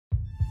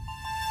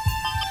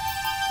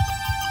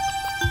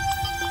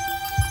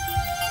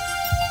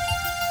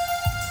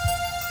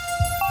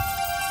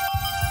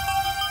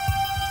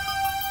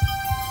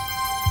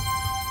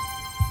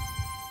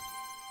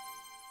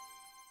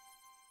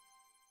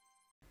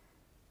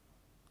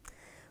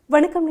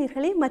வணக்கம்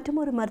நேயர்களே,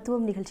 மற்றொரு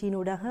மருத்துவம்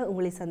நிகழ்ச்சியினூடாக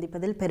உங்களை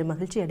சந்திப்பதில்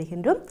பெருமகிழ்ச்சி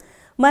அடைகின்றோம்.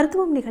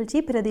 மருத்துவம் நிகழ்ச்சி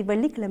பிரதி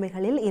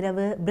வெள்ளிக்கிழமைகளில்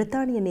இரவு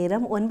பிரித்தானிய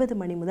நேரம் 9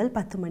 மணி முதல்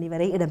 10 மணி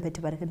வரை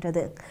இடம்பெற்று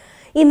வருகின்றது.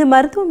 இந்த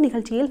மருத்துவம்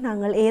நிகழ்ச்சியில்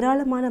நாங்கள்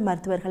ஏராளமான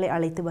மருத்துவர்களை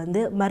அழைத்து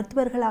வந்து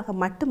மருத்துவர்களாக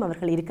மட்டும்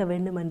அவர்கள் இருக்க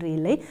வேண்டும் என்று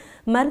இல்லை,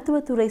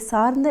 மருத்துவத்துறை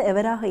சார்ந்த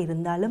எவராக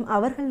இருந்தாலும்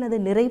அவர்களது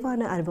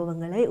நிறைவான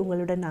அனுபவங்களை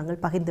உங்களுடன்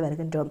நாங்கள் பகிர்ந்து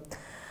வருகின்றோம்.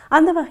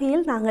 அந்த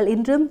வகையில் நாங்கள்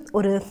இன்றும்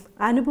ஒரு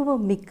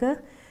அனுபவம் மிக்க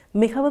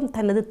மிகவும்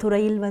தனது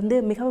துறையில்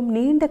மிகவும்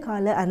நீண்ட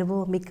கால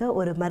அனுபவம் மிக்க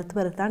ஒரு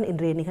மருத்துவர் தான்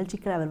இன்றைய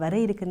நிகழ்ச்சிக்கு அவர் வர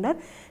இருக்கின்றார்.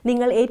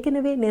 நீங்கள்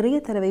ஏற்கனவே நிறைய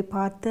தடவை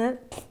பார்த்த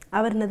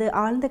அவரது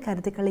ஆழ்ந்த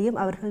கருத்துக்களையும்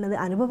அவர்களது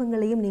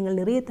அனுபவங்களையும் நீங்கள்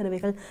நிறைய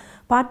தடவைகள்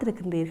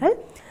பார்த்திருக்கின்றீர்கள்.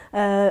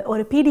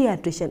 ஒரு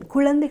பீடியாட்ரிஷியன்,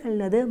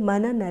 குழந்தைகளது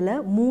மனநல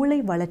மூளை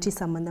வளர்ச்சி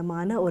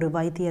சம்பந்தமான ஒரு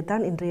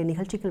வைத்தியத்தான் இன்றைய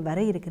நிகழ்ச்சிகள் வர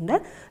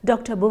இருக்கின்றார்.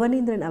 டாக்டர்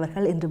புவனேந்திரன்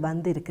அவர்கள் இன்று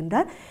வந்து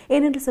இருக்கின்றார்.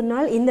 ஏனென்று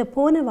சொன்னால் இந்த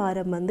போன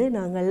வாரம்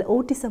நாங்கள்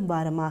ஓட்டிசம்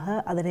வாரமாக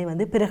அதனை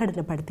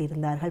பிரகடனப்படுத்தி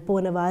இருந்தார்கள்.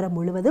 போன வாரம்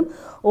முழுவதும்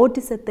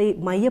ஓட்டிசத்தை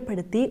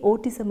மையப்படுத்தி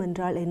ஓட்டிசம்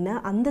என்றால் என்ன,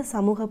 அந்த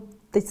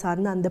சமூகத்தை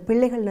சார்ந்த அந்த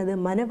பிள்ளைகளது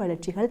மன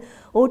வளர்ச்சிகள்,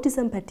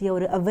 ஓட்டிசம் பற்றிய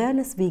ஒரு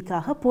அவேர்னஸ்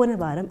வீக்காக போன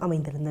வாரம்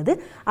அமைந்திருந்தது.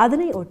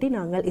 அதனை ஒட்டி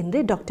நாங்கள் இன்று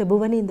டாக்டர்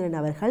புவனேந்திரன்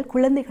அவர்கள்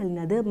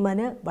குழந்தைகளினது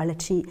மன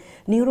வளர்ச்சி,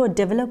 நியூரோ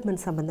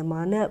டெவலப்மெண்ட்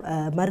சம்பந்தமான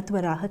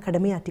மருத்துவராக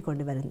கடமையாற்றி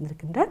கொண்டு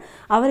வந்திருக்கின்றார்.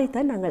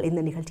 அவரைத்தான் நாங்கள்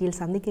இந்த நிகழ்ச்சியில்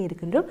சந்திக்க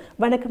இருக்கின்றோம்.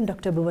 வணக்கம்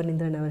டாக்டர்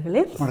புவனேந்திரன்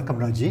அவர்களே.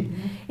 வணக்கம் ராஜி.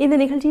 இந்த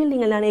நிகழ்ச்சியில்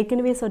நீங்கள் நான்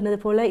ஏற்கனவே சொன்னது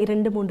போல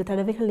 2-3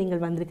 தடவைகள்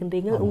நீங்கள்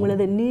வந்திருக்கின்றீர்கள்.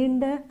 உங்களது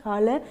நீண்ட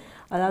கால,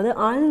 அதாவது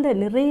ஆழ்ந்த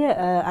நிறைய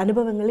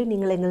அனுபவங்களை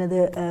நீங்கள் எங்களது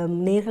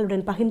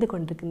நேயர்களுடன் பகிர்ந்து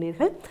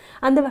கொண்டிருக்கின்றீர்கள்.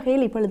 அந்த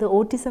வகையில் இப்பொழுது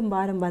ஓட்டிசம்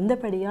வாரம்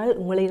வந்தபடியால்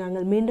உங்களை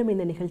நாங்கள் மீண்டும்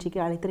இந்த நிகழ்ச்சிக்கு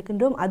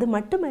அழைத்திருக்கின்றோம். அது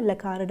மட்டுமல்ல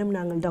காரணம்,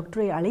 நாங்கள்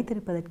டாக்டரை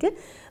அழைத்திருப்பதற்கு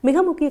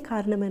மிக முக்கிய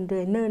காரணம்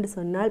என்னவென்று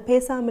சொன்னால்,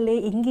 பேசாமலே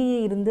இங்கேயே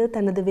இருந்து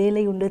தனது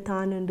வேலை உண்டு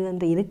தான் உண்டு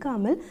என்று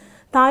இருக்காமல்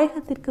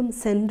தாயகத்திற்கும்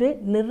சென்று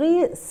நிறைய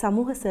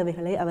சமூக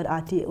சேவைகளை அவர்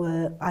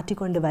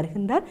ஆற்றிக்கொண்டு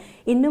வருகின்றார்.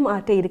 இன்னும்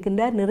ஆற்ற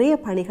இருக்கின்றார். நிறைய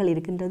பணிகள்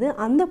இருக்கின்றது.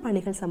 அந்த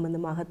பணிகள்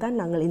சம்பந்தமாகத்தான்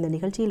நாங்கள் இந்த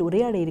நிகழ்ச்சியில்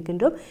உரையாட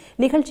இருக்கின்றோம்.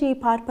 நிகழ்ச்சியை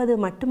பார்ப்பது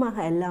மட்டுமாக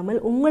அல்லாமல்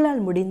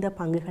உங்களால் முடிந்த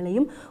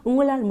பங்குகளையும்,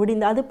 உங்களால்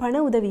முடிந்த, அது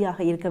பண உதவியாக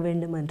இருக்க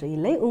வேண்டும் என்று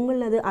இல்லை,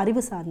 உங்களது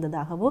அறிவு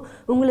சார்ந்ததாகவோ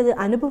உங்களது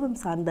அனுபவம்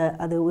சார்ந்த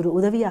அது ஒரு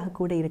உதவியாக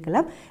கூட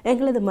இருக்கலாம்.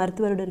 எங்களது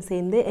மருத்துவருடன்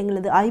சேர்ந்து,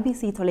 எங்களது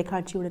IBC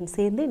தொலைக்காட்சியுடன்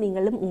சேர்ந்து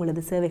நீங்களும்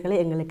உங்களது சேவைகளை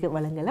எங்களுக்கு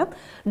வழங்கலாம்.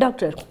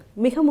 டாக்டர்,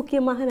 மிக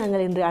முக்கியமாக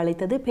நாங்கள் இன்று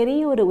அழைத்தது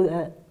பெரிய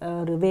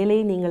ஒரு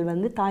வேலையை நீங்கள்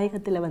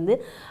தாயகத்தில்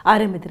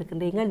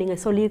ஆரம்பித்திருக்கின்றீங்க. நீங்கள்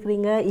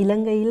சொல்லியிருக்கிறீங்க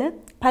இலங்கையில்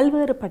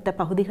பல்வேறுபட்ட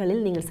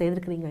பகுதிகளில் நீங்கள்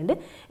செய்திருக்கிறீங்க.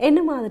 என்ன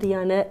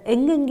மாதிரியான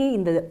எங்கெங்கே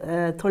இந்த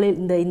தொழில்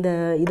இந்த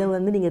இதை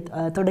நீங்கள்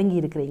தொடங்கி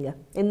இருக்கிறீங்க,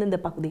 எந்தெந்த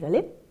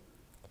பகுதிகளில்?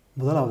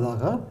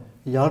 முதலாவதாக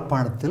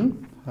யாழ்ப்பாணத்தில்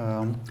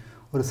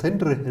ஒரு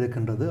சென்டர்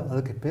இருக்கின்றது.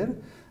 அதுக்கு பேர்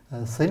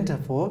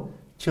சென்டர் ஃபார்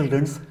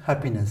சில்ட்ரன்ஸ்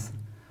ஹாப்பினஸ்,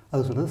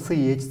 அது சொல்கிறது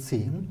CHC.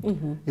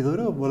 இது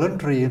ஒரு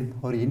வாலண்டரி,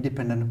 ஒரு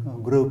இண்டிபெண்ட்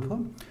குரூப்.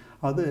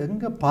 அது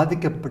எங்கே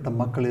பாதிக்கப்பட்ட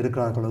மக்கள்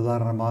இருக்கிறார்கள்,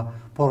 உதாரணமாக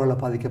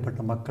போரால்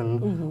பாதிக்கப்பட்ட மக்கள்,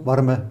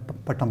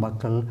 வறுமைப்பட்ட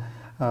மக்கள்,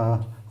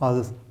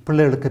 அது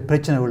பிள்ளைகளுக்கு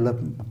பிரச்சனை உள்ள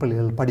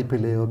பிள்ளைகள்,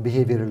 படிப்பிலேயோ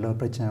பிஹேவியரில்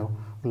பிரச்சனை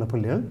உள்ள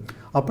பிள்ளைகள்,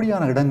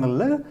 அப்படியான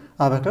இடங்களில்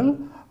அவர்கள்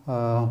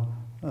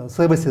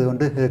சேவை செய்து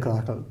கொண்டு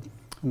இருக்கிறார்கள்.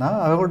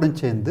 நான் அவர்களுடன்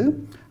சேர்ந்து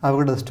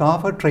அவர்களோட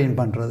ஸ்டாஃபை ட்ரெயின்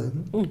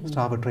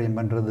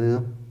பண்ணுறது.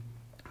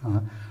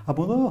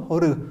 அப்போது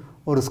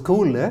ஒரு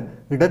ஸ்கூலில்,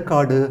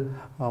 இடக்காடு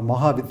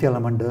மகா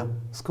வித்யாலயம்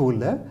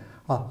ஸ்கூலில்,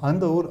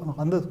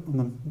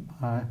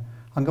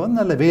 அங்கே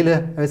நல்ல வேலை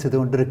செய்து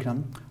கொண்டு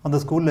இருக்கணும். அந்த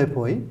ஸ்கூலில்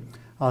போய்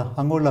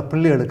அங்கே உள்ள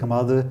பிள்ளைகளுக்கும்,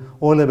 அது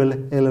O level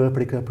A level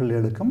படிக்கிற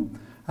பிள்ளைகளுக்கும்,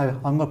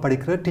 அங்கே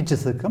படிக்கிற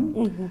டீச்சர்ஸுக்கும்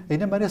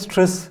இந்த மாதிரி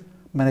ஸ்ட்ரெஸ்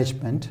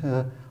மேனேஜ்மெண்ட்,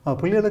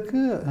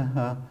 பிள்ளைகளுக்கு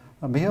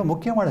மிக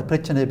முக்கியமான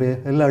பிரச்சனை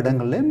எல்லா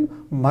இடங்கள்லையும்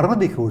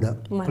மறதி கூட,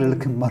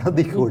 பிள்ளைகளுக்கு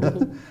மறதி கூட,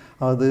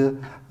 அது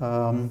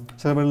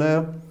சில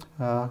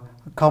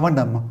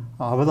கவனம்,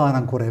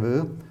 அவதானம் குறைவு,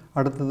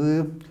 அடுத்தது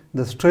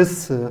இந்த ஸ்ட்ரெஸ்,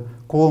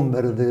 கோபம்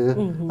வருது,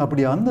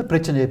 அப்படி அந்த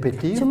பிரச்சனையை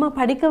பற்றி சும்மா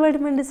படிக்க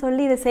வேண்டும் என்று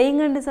சொல்லி இதை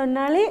செய்யுங்கன்னு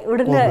சொன்னாலே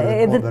உடனே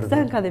எதிர்த்து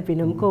தான்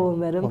கதைப்பினும்,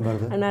 கோபம் வரும்.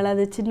 அதனால்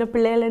அது சின்ன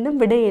பிள்ளைகளிடம்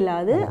விட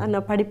இயலாது.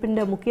 ஆனால்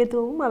படிப்பின்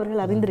முக்கியத்துவமும்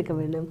அவர்கள் அறிந்திருக்க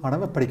வேண்டும்.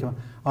 ஆனால் படிக்க,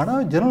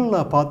 ஆனால்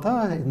ஜெனரலாக பார்த்தா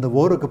இந்த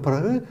ஓருக்கு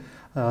பிறகு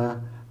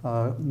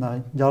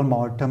யாழ்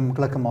மாவட்டம்,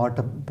 கிழக்கு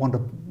மாவட்டம் போன்ற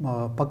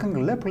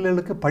பக்கங்களில்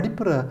பிள்ளைகளுக்கு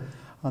படிப்புற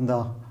அந்த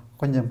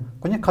கொஞ்சம்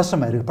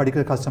கஷ்டமாக இருக்குது,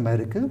 படிக்கிற கஷ்டமாக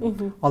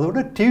இருக்குது.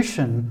 அதோட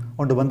டியூஷன்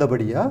ஒன்று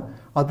வந்தபடியாக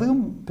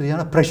அதுவும்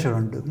பெரியான ப்ரெஷர்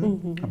உண்டு.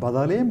 அப்போ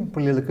அதாலேயே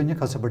பிள்ளைகளுக்கு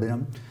கொஞ்சம்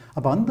கஷ்டப்படுகிறோம்.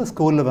 அப்போ அந்த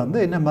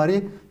ஸ்கூலில் என்ன மாதிரி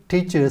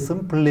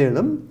டீச்சர்ஸும்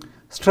பிள்ளைகளும்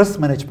ஸ்ட்ரெஸ்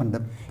மேனேஜ்மெண்ட்,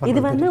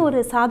 இது ஒரு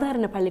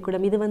சாதாரண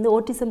பள்ளிக்கூடம், இது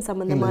ஓட்டிசம்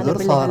சம்பந்தமான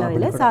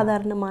பிள்ளைகளில்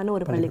சாதாரணமான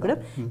ஒரு பள்ளிக்கூடம்,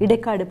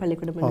 இடைக்காடு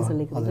பள்ளிக்கூடம் என்று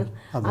சொல்லிக்கிறது.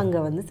 அங்கே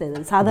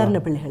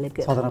சாதாரண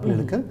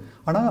பிள்ளைகளுக்கு.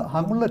 ஆனால்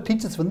அங்குள்ள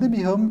டீச்சர்ஸ்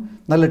மிகவும்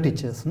நல்ல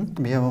டீச்சர்ஸ்,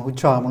 மிகவும்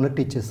உற்சாகமுள்ள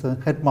டீச்சர்ஸ்,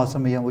 ஹெட்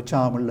மாஸ்டர் மிகவும்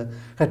உற்சாகமுள்ள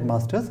ஹெட்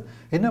மாஸ்டர்ஸ்.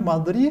 என்ன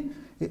மாதிரி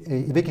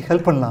இவைக்கு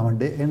ஹெல்ப்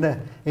பண்ணலாம்ண்டு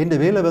என்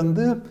வேலை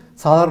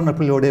சாதாரண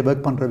பிள்ளையோடைய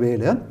ஒர்க் பண்ணுற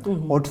வேலை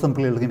ஓட்டிசம்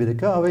பிள்ளைகளுக்கும்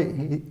இருக்குது. அவை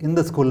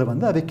இந்த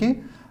ஸ்கூலில் அவைக்கு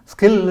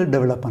ஸ்கில்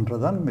டெவலப்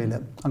பண்ணுறது தான் வேலை.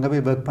 அங்கே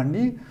போய் ஒர்க்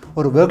பண்ணி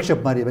ஒரு ஒர்க்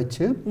ஷாப் மாதிரி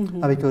வச்சு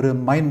அவைக்கு ஒரு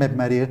மைண்ட் மேப்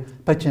மாதிரி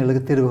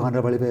பிரச்சனைகளுக்கு தீர்வு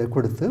காண்ற வழிவகை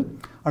கொடுத்து,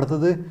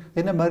 அடுத்தது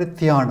என்ன மாதிரி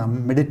தியானம்,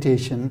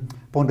 மெடிடேஷன்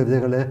போன்ற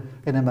விதைகளை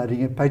என்ன மாதிரி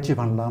பயிற்சி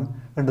பண்ணலாம்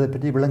என்றதை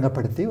பற்றி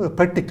விளங்கப்படுத்தி ஒரு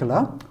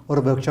ப்ராக்டிக்கலாக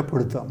ஒரு ஒர்க் ஷாப்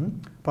கொடுத்தோம்.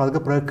 இப்போ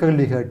அதுக்கப்புறம்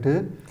கேள்வி கேட்டு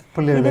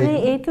இதனை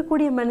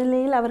ஏற்கக்கூடிய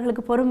மனநிலையில்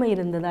அவர்களுக்கு பொறுமை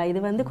இருந்ததா? இது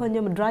வந்து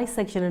கொஞ்சம் ட்ராய்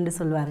செக்ஷன் என்று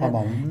சொல்வார்கள்,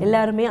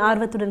 எல்லாருமே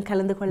ஆர்வத்துடன்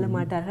கலந்து கொள்ள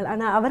மாட்டார்கள்.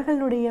 ஆனால்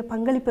அவர்களுடைய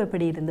பங்களிப்பு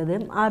எப்படி இருந்தது,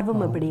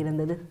 ஆர்வம் எப்படி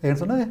இருந்தது?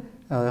 ஏன்னு சொன்னால்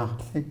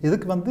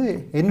இதுக்கு வந்து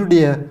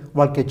என்னுடைய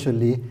வாழ்க்கையை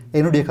சொல்லி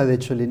என்னுடைய கதையை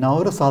சொல்லி நான்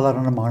ஒரு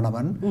சாதாரண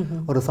மாணவன்,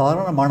 ஒரு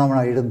சாதாரண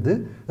மாணவனாக இருந்து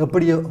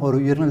எப்படி ஒரு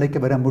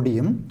உயர்நிலைக்கு வர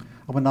முடியும்,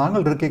 அப்போ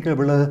நாங்கள் இருக்க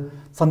இவ்வளோ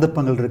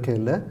சந்தர்ப்பங்கள்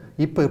இருக்கையில்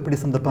இப்போ எப்படி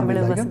சந்தர்ப்பங்கள்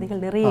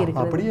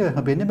அப்படியே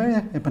அப்போ என்னமே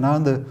இப்போ நான்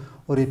வந்து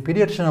ஒரு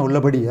பீடியாட்ரிஷனாக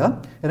உள்ளபடியாக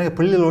எனக்கு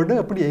பிள்ளைகளோடு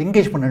அப்படி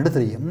என்கேஜ் பண்ணிட்டு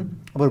தெரியும்.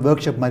 அப்புறம்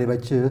ஒர்க் ஷாப் மாதிரி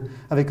வச்சு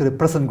அவைக்கு ஒரு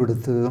ப்ரெசன்ட்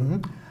கொடுத்து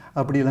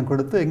அப்படியெல்லாம்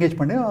கொடுத்து என்கேஜ்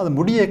பண்ணி அது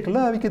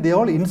முடியக்கல அவைக்கு தே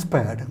ஆல்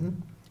இன்ஸ்பயர்டு,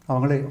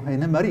 அவங்களே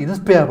என்ன மாதிரி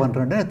இன்ஸ்பயர்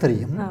பண்ணுறேன்னு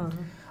தெரியும்.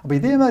 அப்போ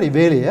இதே மாதிரி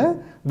வேலையை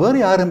வேறு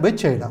யாரும்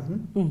போய் செய்யலாம்.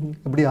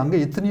 இப்படி அங்கே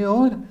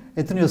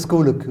எத்தனையோ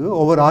ஸ்கூலுக்கு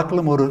ஒவ்வொரு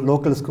ஆக்களும் ஒரு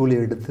லோக்கல் ஸ்கூலை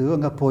எடுத்து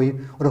அங்கே போய்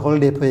ஒரு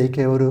ஹாலிடே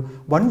போய்க்க ஒரு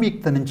 1 வீக்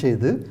தானே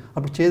செய்து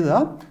அப்படி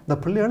செய்தால் இந்த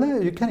பிள்ளைகளை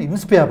யூ கேன்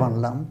இன்ஸ்பயர்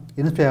பண்ணலாம்.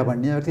 இன்ஸ்பயர்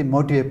பண்ணி அவருக்கு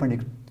மோட்டிவேட் பண்ணி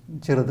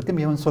செய்கிறதுக்கு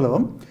மிகவும்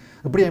சுலபம்.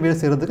 இப்படி வேலை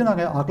செய்கிறதுக்கு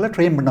நாங்கள் ஆக்களை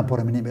ட்ரெயின் பண்ண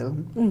போகிறோம் இனிமேல்.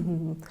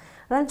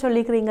 அதான்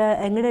சொல்லிக்கிறீங்க.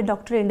 எங்களோட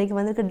டாக்டர் இன்றைக்கு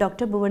வந்திருக்கு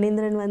டாக்டர்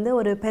புவனேந்திரன் வந்து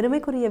ஒரு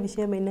பெருமைக்குரிய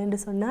விஷயம் என்னென்று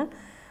சொன்னால்,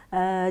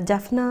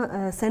 ஜஃப்னா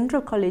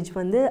சென்ட்ரல் காலேஜ்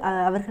வந்து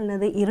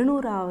அவர்களது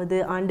 200வது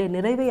ஆண்டு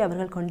நிறைவை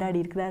அவர்கள் கொண்டாடி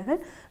இருக்கிறார்கள்.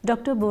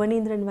 டாக்டர்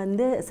புவனேந்திரன்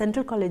வந்து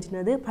சென்ட்ரல்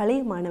காலேஜினது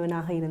பழைய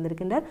மாணவனாக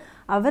இருந்திருக்கின்றார்.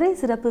 அவரை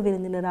சிறப்பு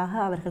விருந்தினராக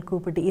அவர்கள்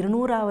கூப்பிட்டு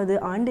 200வது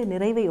ஆண்டு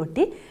நிறைவை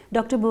ஒட்டி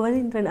டாக்டர்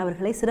புவனேந்திரன்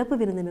அவர்களை சிறப்பு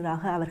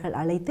விருந்தினராக அவர்கள்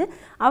அழைத்து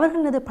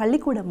அவர்களது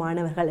பள்ளிக்கூட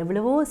மாணவர்கள்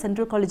எவ்வளவோ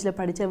சென்ட்ரல் காலேஜில்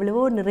படித்த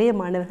எவ்வளவோ நிறைய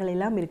மாணவர்கள்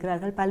எல்லாம்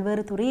இருக்கிறார்கள்,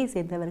 பல்வேறு துறையை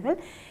சேர்ந்தவர்கள்.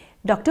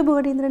 டாக்டர்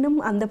புவனேந்திரனும்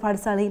அந்த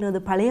பாடசாலையினது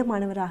பழைய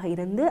மாணவராக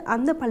இருந்து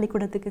அந்த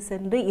பள்ளிக்கூடத்துக்கு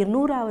சென்று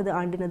 200வது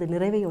ஆண்டினது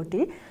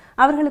நிறைவையொட்டி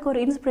அவர்களுக்கு ஒரு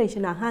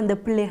இன்ஸ்பிரேஷனாக அந்த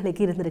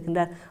பிள்ளைகளுக்கு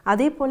இருந்திருக்கின்றார்.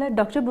 அதே போல்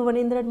டாக்டர்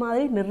புவனேந்திரன்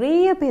மாதிரி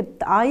நிறைய பேர்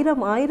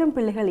ஆயிரம்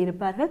பிள்ளைகள்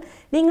இருப்பார்கள்.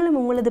 நீங்களும்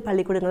உங்களது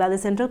பள்ளிக்கூடங்கள் அது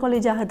சென்ட்ரல்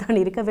காலேஜாகத்தான்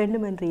இருக்க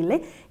வேண்டும் என்று இல்லை,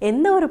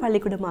 எந்த ஒரு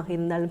பள்ளிக்கூடமாக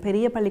இருந்தாலும்,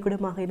 பெரிய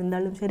பள்ளிக்கூடமாக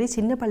இருந்தாலும் சரி,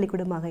 சின்ன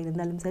பள்ளிக்கூடமாக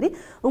இருந்தாலும் சரி,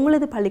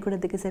 உங்களது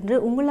பள்ளிக்கூடத்துக்கு சென்று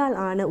உங்களால்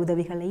ஆன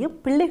உதவிகளையும்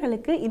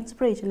பிள்ளைகளுக்கு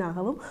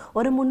இன்ஸ்பிரேஷனாகவும்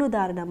ஒரு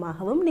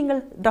முன்னுதாரணமாகவும்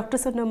நீங்கள் டாக்டர்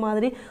சொன்ன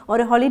மாதிரி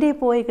ஒரு ஹாலிடே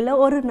போய்களை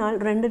 1 நாள்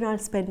 2 நாள்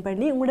ஸ்பெண்ட்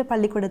பண்ணி உங்களோட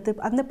பள்ளிக்கூடத்து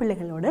அந்த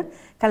பிள்ளைகளோடு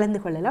கலந்து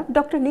கொள்ளலாம்.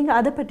 டாக்டர் நீங்கள்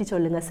அதை பற்றி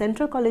சொல்லுங்கள்.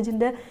 சென்ட்ரல்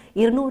காலேஜின்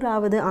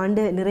 200வது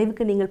ஆண்டு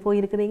நிறைவுக்கு நீங்கள்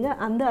போயிருக்கிறீங்க,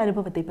 அந்த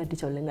அனுபவத்தை பற்றி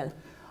சொல்லுங்கள்.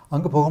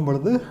 அங்கே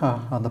போகும்பொழுது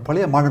அந்த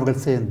பழைய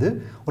மாணவர்கள் சேர்ந்து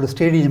ஒரு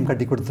ஸ்டேடியம்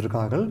கட்டி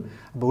கொடுத்துருக்கார்கள்.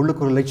 இப்போ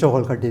உள்ளுக்கு ஒரு லெக்சர்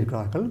ஹால்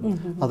கட்டியிருக்கிறார்கள்.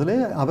 அதில்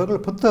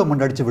அவர்கள் புத்தகம்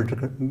ஒன்று அடித்து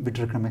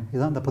விட்டுருக்கணுமே,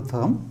 இதுதான் அந்த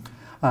புத்தகம்.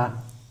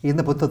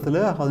 இந்த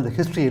புத்தகத்தில் அதோட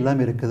ஹிஸ்ட்ரி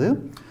எல்லாமே இருக்குது.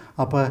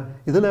 அப்போ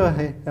இதில்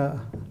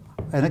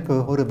எனக்கு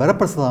ஒரு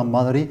வரப்பிரசாதம்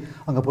மாதிரி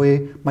அங்கே போய்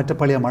மற்ற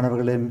பழைய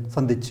மாணவர்களையும்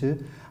சந்தித்து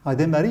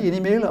அதே மாதிரி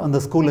இனிமேல் அந்த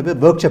ஸ்கூலில் போய்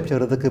ஒர்க் ஷாப்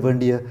செய்கிறதுக்கு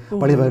வேண்டிய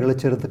வழிவகைகளை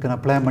செய்கிறதுக்கு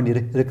நான் பிளான் பண்ணி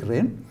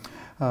இருக்கிறேன்.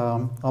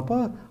 அப்போ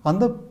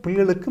அந்த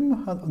பிள்ளைகளுக்கும்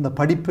அந்த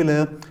படிப்பில்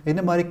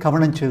என்ன மாதிரி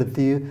கவனம்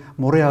செலுத்தி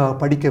முறையாக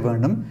படிக்க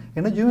வேண்டும்.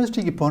 ஏன்னா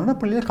யூனிவர்சிட்டிக்கு போனோன்னா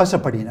பிள்ளைகள்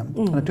கஷ்டப்படினோம்.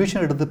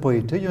 டியூஷன் எடுத்து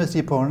போயிட்டு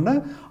யூனிவர்சிட்டி போனோன்னா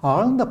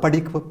ஆழ்ந்த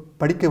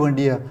படிக்க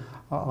வேண்டிய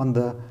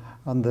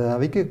அந்த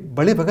அவைக்கு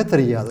வழிவகை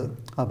தெரியாது.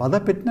 அதை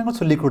பற்றி நாங்கள்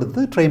சொல்லிக் கொடுத்து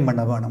ட்ரெயின்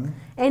பண்ண வேணும்.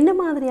 என்ன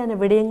மாதிரியான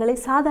விடயங்களை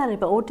சாதாரண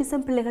இப்போ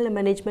ஓட்டிசம் பிள்ளைகள்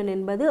மேனேஜ்மெண்ட்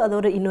என்பது அது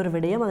ஒரு இன்னொரு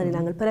விடயம், அதை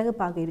நாங்கள் பிறகு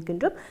பார்க்க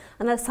இருக்கின்றோம்.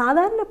 ஆனால்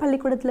சாதாரண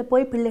பள்ளிக்கூடத்தில்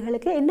போய்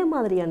பிள்ளைகளுக்கு என்ன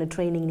மாதிரியான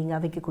ட்ரைனிங் நீங்கள்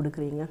அவைக்கு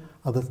கொடுக்குறீங்க?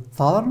 அது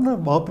சாதாரண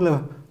வகுப்பில்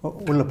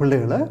உள்ள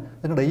பிள்ளைகளை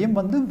என்னோட எய்ம்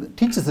வந்து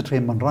டீச்சர்ஸை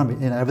ட்ரெயின் பண்ணுறான்.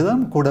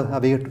 அதுதான் கூட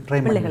அவையை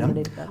ட்ரெயின் பண்ணலாம்.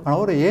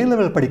 ஆனால் ஒரு A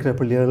லெவல் படிக்கிற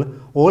பிள்ளைகள்,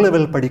 O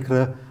லெவல்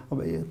படிக்கிற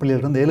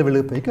பிள்ளைகளுக்கு வந்து A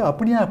லெவலுக்கு போய்க்கு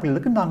அப்படியே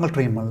பிள்ளைகளுக்கு நாங்கள்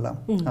ட்ரெயின் பண்ணலாம்.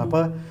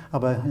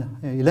 அப்போ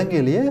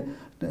இலங்கையிலேயே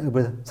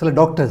இப்போ சில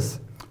டாக்டர்ஸ்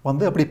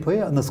வந்து அப்படி போய்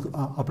அந்த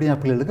அப்படியே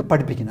பிள்ளைகளுக்கு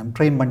படிப்பிக்கணும்,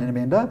 ட்ரெயின் பண்ணணும்.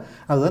 என்றால்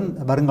அதுதான்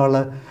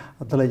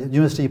வருங்காலத்தில்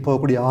யூனிவர்சிட்டிக்கு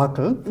போகக்கூடிய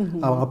ஆட்கள்,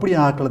 அப்படியே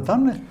ஆட்களை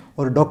தான்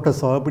ஒரு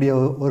டாக்டர்ஸோ அப்படி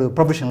ஒரு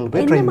ப்ரொஃபஷனல்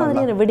போய் ட்ரெயின்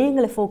பண்ணலாம்.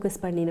 விடயங்களை ஃபோக்கஸ்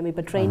பண்ணி நம்ம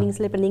இப்போ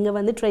ட்ரைனிங்ஸில் இப்போ நீங்கள்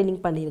வந்து ட்ரைனிங்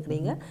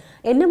பண்ணியிருக்கிறீங்க,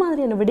 என்ன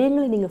மாதிரியான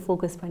விடயங்களை நீங்கள்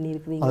ஃபோக்கஸ்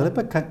பண்ணியிருக்கிறீங்க? அதில்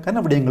இப்போ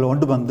கன விடயங்கள்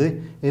ஒன்று வந்து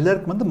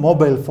எல்லாருக்கும் வந்து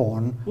மொபைல்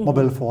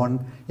ஃபோன்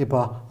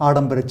இப்போ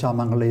ஆடம்பர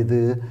சாமான்கள் இது,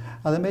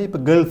 அதேமாதிரி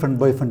இப்போ கேர்ள் ஃப்ரெண்ட்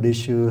பாய் ஃப்ரெண்ட்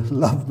இஷ்யூ,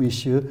 லவ்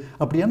இஷ்யூ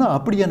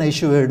அப்படியான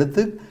இஷ்யூவை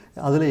எடுத்து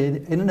அதில்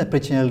என்னென்ன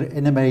பிரச்சனைகள்,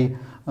 என்னமாதிரி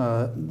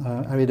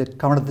அவையோட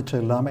கவனத்தை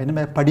செல்லலாம்,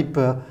 என்னமாதிரி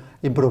படிப்பை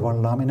இம்ப்ரூவ்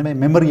பண்ணலாம், என்னமாதிரி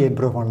மெமரியை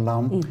இம்ப்ரூவ்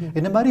பண்ணலாம்,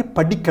 இந்த மாதிரி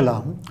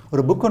படிக்கலாம்.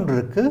 ஒரு புக் ஒன்று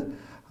இருக்குது,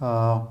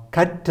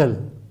 கற்றல்,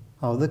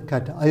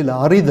 அதாவது அதில்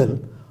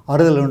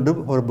அறிதல் ஒன்று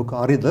ஒரு புக்,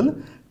 அறிதல்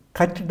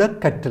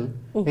கற்றல்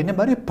என்ன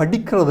மாதிரி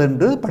படிக்கிறது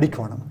என்று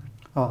படிக்கணும்.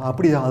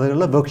 அப்படி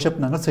அதெல்லாம் ஒர்க்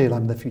ஷாப் நாங்கள்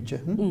செய்யலாம் இந்த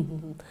ஃபியூச்சர்.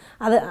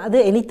 அது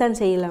எனித்தான்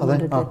செய்யலாம்,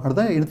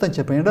 அதுதான் எனித்தான்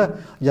செய்யப்போம். ஏன்னா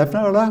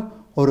ஜப்னாவில்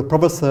ஒரு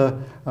professor,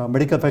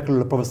 medical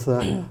faculty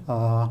professor,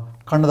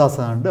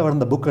 Kannadasan அவர்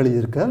அந்த புக்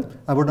எழுதியிருக்கார்.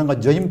 அவரோட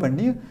நாங்கள் ஜாயின்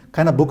பண்ணி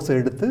புக்ஸை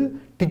எடுத்து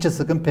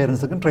டீச்சர்ஸுக்கும்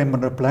பேரண்ட்ஸுக்கும் ட்ரெயின்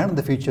பண்ணுற பிளான்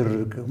இந்த ஃபியூச்சர்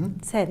இருக்குது.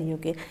 சரி,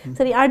 ஓகே.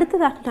 சரி,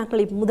 அடுத்ததாக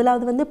நாங்கள்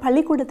முதலாவது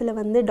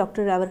பள்ளிக்கூடத்தில்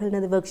டாக்டர்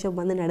அவர்களது ஒர்க் ஷாப்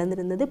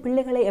நடந்திருந்தது.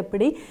 பிள்ளைகளை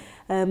எப்படி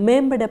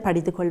மேம்பட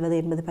படித்துக் கொள்வது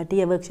என்பது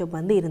பற்றிய ஒர்க் ஷாப்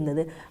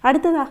இருந்தது.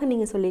 அடுத்ததாக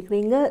நீங்கள்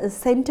சொல்லியிருக்கிறீங்க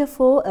சென்டர்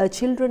ஃபார்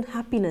சில்ட்ரன்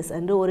ஹாப்பினஸ்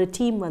என்ற ஒரு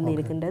டீம்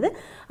இருக்கின்றது.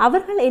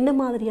 அவர்கள் என்ன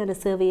மாதிரியான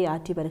சேவையை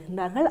ஆற்றி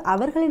வருகின்றார்கள்?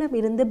 அவர்களிடம்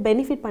இருந்து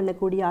பெனிஃபிட்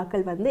பண்ணக்கூடிய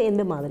ஆட்கள்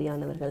எந்த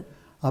மாதிரியானவர்கள்?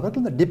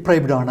 அவர்கள் இந்த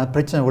டிப்ரைவ்டான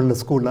பிரச்சனை உள்ள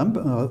ஸ்கூலில்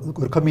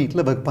ஒரு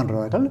கம்யூனிட்டியில் ஒர்க்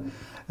பண்ணுறார்கள்.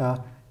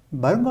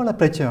 வருங்கால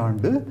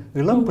பிரச்சனை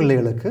இளம்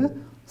பிள்ளைகளுக்கு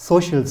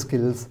social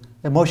skills,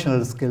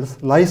 emotional skills,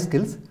 life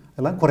skills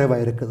எல்லாம்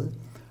குறைவாக இருக்குது.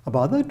 அப்போ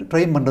அதை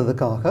ட்ரெயின்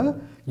பண்ணுறதுக்காக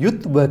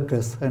யூத்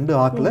ஒர்க்கர்ஸ் ரெண்டு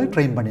ஆட்களை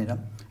ட்ரெயின்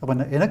பண்ணினேன். அப்போ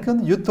எனக்கு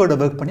யூத்தோட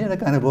ஒர்க் பண்ணி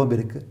எனக்கு அனுபவம்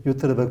இருக்குது,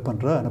 யூத்தோட ஒர்க்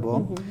பண்ணுற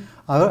அனுபவம்.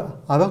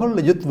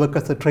 அவர்களோட யூத்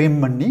ஒர்க்கர்ஸை ட்ரெயின்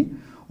பண்ணி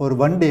ஒரு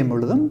 1 டே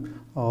முழுதும்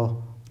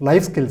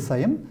லைஃப்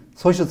ஸ்கில்ஸையும்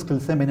சோஷியல்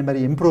ஸ்கில்ஸையும் இந்த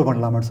மாதிரி இம்ப்ரூவ்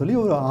பண்ணலாம்னு சொல்லி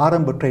ஒரு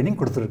ஆரம்ப ட்ரைனிங்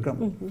கொடுத்துருக்கோம்.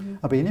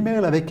 அப்போ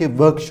இனிமேல் அவைக்கு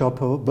ஒர்க்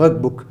ஷாப், ஒர்க்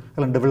புக்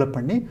எல்லாம் டெவலப்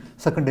பண்ணி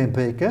செகண்ட் டைம்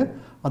போய்க்க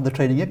அந்த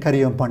ட்ரைனிங்கை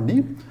கரியர் பண்ணி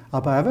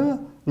அப்போ அவ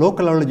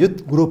லோக்கல் லெவலில்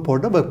யூத்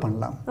குரூப்போட ஒர்க்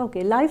பண்ணலாம். ஓகே,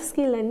 லைஃப்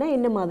ஸ்கில்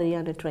என்ன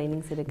மாதிரியான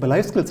ட்ரைனிங்ஸ் இருக்குது? இப்போ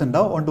லைஃப் ஸ்கில்ஸ்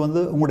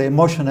ஒன்று உங்களோட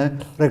எமோஷனை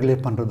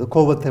ரெகுலேட் பண்ணுறது,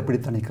 கோபத்தை எப்படி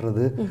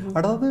தணிக்கிறது.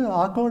 அதாவது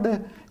ஆக்களோட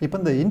இப்போ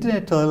இந்த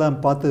இன்டர்நெட்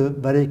அதெல்லாம் பார்த்து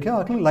வரைக்கும்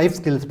ஆக்கள் லைஃப்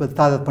ஸ்கில்ஸ்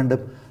தாத பண்ண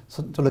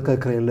சொல்ல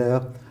கேட்குறதில்ல.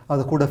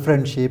 அது கூட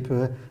ஃப்ரெண்ட்ஷிப்பு,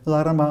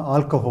 உதாரணமாக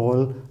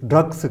ஆல்கஹால்,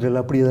 ட்ரக்ஸுகள்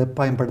அப்படி இதை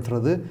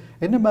பயன்படுத்துறது,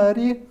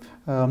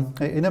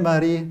 என்ன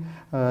மாதிரி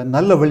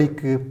நல்ல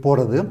வழிக்கு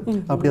போகிறது,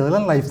 அப்படி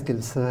அதெல்லாம் லைஃப்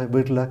ஸ்கில்ஸ்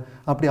வீட்டில்.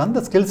 அப்படி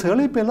அந்த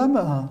ஸ்கில்ஸுகளை இப்போ எல்லாம்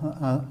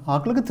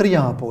ஆட்களுக்கு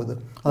தெரியாமல் போகுது.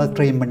 அதை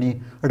ட்ரெயின் பண்ணி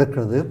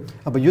எடுக்கிறது.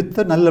 அப்போ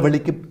யுத்தை நல்ல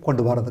வழிக்கு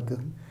கொண்டு வரதுக்கு.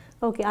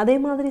 ஓகே, அதே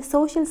மாதிரி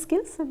சோஷியல்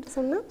ஸ்கில்ஸ்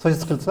சொன்னால்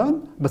சோஷியல் ஸ்கில்ஸ் தான்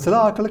இப்போ சில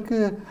ஆட்களுக்கு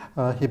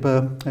இப்போ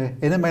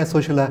என்ன மாதிரி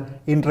சோஷியலாக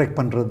இன்ட்ராக்ட்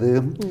பண்ணுறது,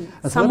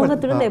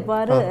 சமூகத்துடன்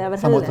எவ்வாறு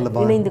அவர்கள்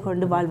இணைந்து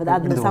கொண்டு வாழ்வது,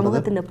 அது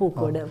சமூகத்தின்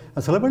போக்கோடு.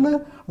 சில பேர்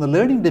அந்த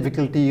லேர்னிங்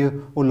டிஃபிகல்ட்டி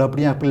உள்ள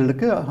அப்படியே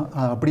பிள்ளைகளுக்கு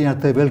அப்படியே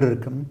தேவைகள்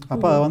இருக்கும்.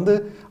 அப்போ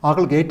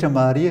ஆட்களுக்கு ஏற்ற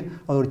மாதிரி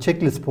ஒரு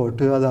செக்லிஸ்ட்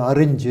போட்டு அதை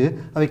அறிஞ்சு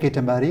அவைக்கு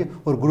ஏற்ற மாதிரி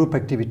ஒரு குரூப்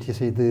ஆக்டிவிட்டி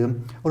செய்து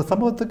ஒரு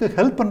சமூகத்துக்கு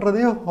ஹெல்ப்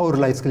பண்ணுறதே ஒரு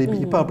லைஃப் ஸ்கில்.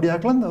 இப்போ அப்படி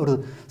ஆக்கலாம் ஒரு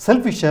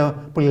செல்ஃபிஷாக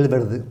பிள்ளைகள்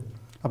வருது.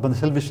 அப்போ அந்த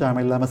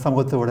செல்ஃபிஷாக இல்லாமல்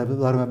சமூகத்தோட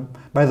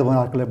வயது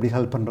ஆட்கள் எப்படி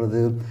ஹெல்ப்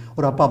பண்ணுறது,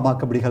 ஒரு அப்பா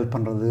அம்மாவுக்கு எப்படி ஹெல்ப்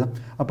பண்ணுறது,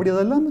 அப்படி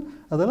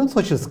அதெல்லாம்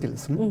சோஷியல்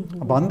ஸ்கில்ஸ்.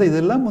 அப்போ அந்த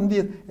இதெல்லாம்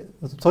முந்தைய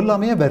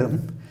சொல்லாமையே வரும்,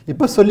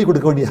 இப்போ சொல்லிக்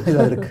கொடுக்க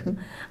வேண்டியதாக இருக்குது.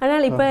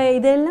 ஆனால் இப்போ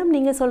இதெல்லாம்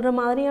நீங்கள் சொல்கிற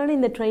மாதிரியான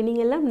இந்த ட்ரைனிங்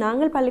எல்லாம்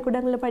நாங்கள்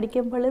பள்ளிக்கூடங்களில்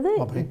படிக்கும் பொழுது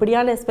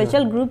இப்படியான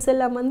ஸ்பெஷல் குரூப்ஸ்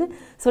எல்லாம்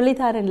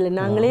சொல்லித்தரேன் இல்லை,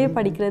 நாங்களே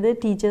படிக்கிறது,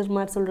 டீச்சர்ஸ்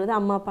மாதிரி சொல்கிறது,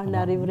 அம்மா அப்பாண்ட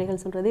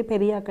அறிவுரைகள் சொல்கிறது,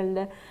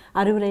 பெரியாக்கள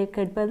அறிவுரை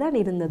கேட்பது தான்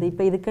இருந்தது.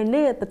 இப்போ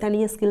இதுக்கண்டு இப்போ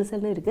தனியாக ஸ்கில்ஸ்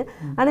எல்லாம் இருக்குது.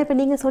 ஆனால் இப்போ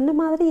நீங்கள் சொன்ன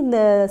மாதிரி இந்த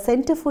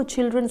சென்டர் ஃபார்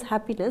சில்ட்ரன்ஸ்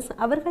ஹாப்பினஸ்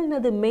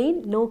அவர்களது மெயின்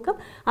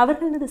நோக்கம்,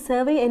 அவர்களது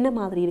சேவை என்ன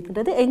மாதிரி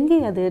இருக்கின்றது, எங்கே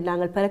அது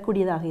நாங்கள்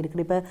பெறக்கூடியதாக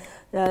இருக்குது? இப்போ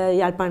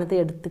யாழ்ப்பாணத்தை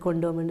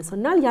எடுத்துக்கொண்டோம் என்று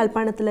சொன்னால்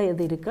யாழ்ப்பாணத்தில்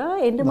எது இருக்கா,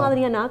 எந்த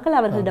மாதிரியான ஆக்கள்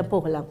அவர்களிடம்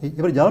போகலாம்?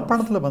 இவர்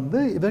யாழ்ப்பாணத்தில்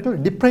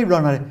இவர்கள்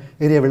டிப்ரைவ்டான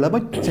ஏரியாவில்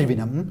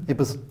செய்வினம்.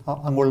 இப்போ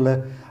அங்குள்ள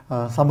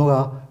சமூக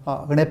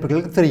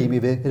இணைப்புகளுக்கு தெரியும்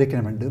இவை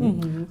இருக்கணும் வேண்டும்.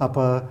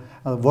 அப்போ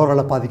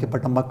ஓரளவு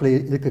பாதிக்கப்பட்ட மக்கள்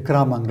இருக்க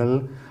கிராமங்கள்,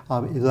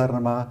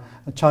 உதாரணமாக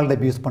சைல்டு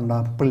அபியூஸ் பண்ண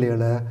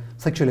பிள்ளைகளை,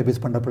 செக்ஷுவல்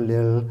அபியூஸ் பண்ண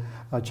பிள்ளைகள்,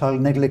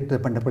 சைல்டு நெக்லெக்ட்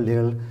பண்ண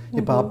பிள்ளைகள்,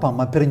 இப்போ அப்பா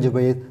அம்மா பிரிஞ்சு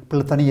போய்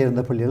பிள்ளை தனியாக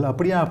இருந்த பிள்ளைகள்,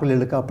 அப்படியான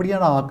பிள்ளைகளுக்கு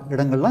அப்படியான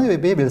இடங்கள்லாம்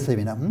இவை வேலை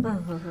செய்வினம்.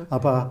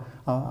 அப்போ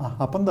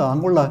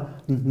அங்குள்ள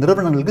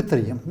நிறுவனங்களுக்கு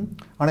தெரியும்.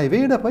 ஆனால்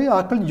இவையிட போய்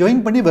ஆட்கள்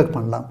ஜாயின் பண்ணி ஒர்க்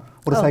பண்ணலாம்.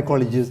 ஒரு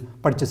சைக்காலஜிஸ்ட்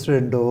படித்த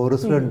ஸ்டூடெண்ட்டோ ஒரு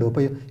ஸ்டூடெண்ட்டோ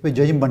போய் இவை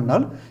ஜாயின்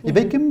பண்ணால்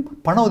இவைக்கும்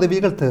பண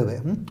உதவிகள் தேவை.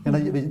 ஏன்னா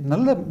இவை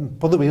நல்ல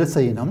பொது வேலை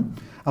செய்யணும்.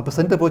 அப்போ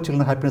சென்டர் ஃபார்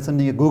சில்ட்ரன் ஹாப்பினஸ்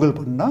நீங்கள் கூகுள்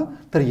பண்ணால்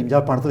தெரியும்,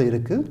 யாழ்ப்பாணத்தில்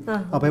இருக்குது.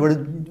 அப்போ இவட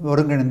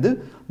ஒருங்கிணைந்து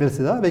வேலை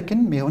செய்தால்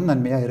அவைக்கும் மிகவும்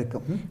நன்மையாக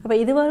இருக்கும். அப்போ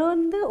இது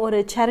ஒரு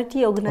சேரிட்டி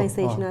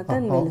ஆர்கனைசேஷனாக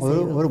தான்,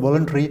 ஒரு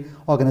வாலண்டரி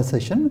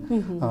ஆர்கனைசேஷன்.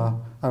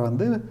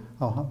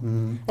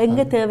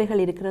 எங்கே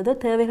தேவைகள் இருக்கிறதோ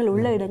தேவைகள்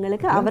உள்ள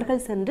இடங்களுக்கு அவர்கள்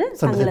சென்று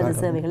தங்களது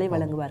சேவைகளை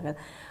வழங்குவார்கள்.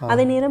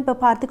 அதே நேரம் இப்போ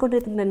பார்த்து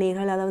கொண்டிருக்கின்ற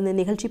நேர்கள், அதாவது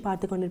நிகழ்ச்சி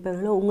பார்த்து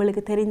கொண்டிருப்பவர்களோ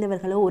உங்களுக்கு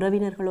தெரிந்தவர்களோ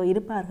உறவினர்களோ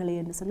இருப்பார்களே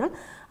என்று சொன்னால்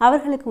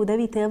அவர்களுக்கு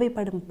உதவி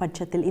தேவைப்படும்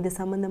பட்சத்தில் இது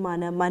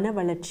சம்பந்தமான மன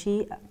வளர்ச்சி,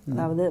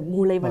 அதாவது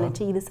மூளை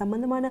வளர்ச்சி, இது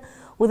சம்பந்தமான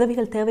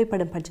உதவிகள்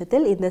தேவைப்படும்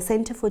பட்சத்தில் இந்த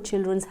சென்டர் ஃபார்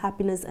சில்ட்ரன்ஸ்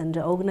ஹாப்பினஸ் என்ற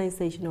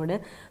ஆர்கனைசேஷனோட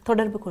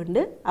தொடர்பு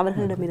கொண்டு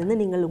அவர்களிடமிருந்து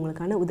நீங்கள்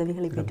உங்களுக்கான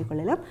உதவிகளை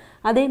பெற்றுக்கொள்ளலாம்.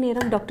 அதே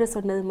நேரம் டாக்டர்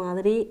சொன்னது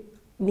மாதிரி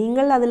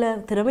நீங்கள் அதில்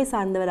திறமை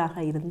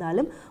சார்ந்தவராக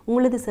இருந்தாலும்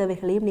உங்களது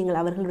சேவைகளையும் நீங்கள்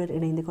அவர்களுடன்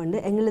இணைந்து கொண்டு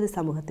எங்களது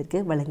சமூகத்திற்கு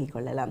வழங்கிக்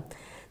கொள்ளலாம்.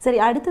 சரி,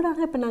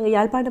 அடுத்ததாக இப்போ நாங்கள்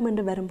யாழ்ப்பாணம்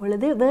என்று வரும்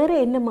பொழுது வேறு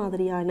என்ன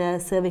மாதிரியான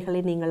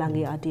சேவைகளை நீங்கள்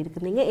அங்கே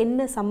ஆற்றியிருக்கிறீங்க?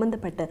 என்ன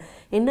சம்பந்தப்பட்ட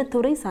என்ன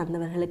துறை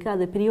சார்ந்தவர்களுக்கு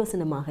அது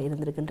பிரயோசனமாக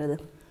இருந்திருக்கின்றது?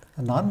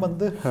 நான்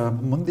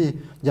முந்தி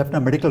ஜப்னா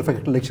மெடிக்கல்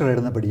ஃபேக்கல்டி லெக்சராக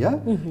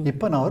இருந்தபடியாக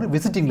இப்போ நான் ஒரு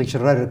விசிட்டிங்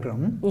லெக்சராக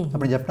இருக்கிறேன்.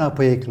 அப்படி ஜப்னா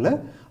போய்க்கல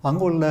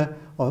அங்கே உள்ள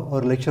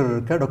ஒரு லெக்சரர்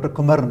இருக்க டாக்டர்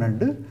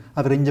குமரன்,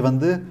 அவர்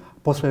இங்கே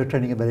போஸ்ட் கிராஜுவேட்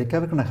ட்ரைனிங் வரைக்கும்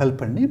அவருக்கு நான்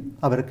ஹெல்ப் பண்ணி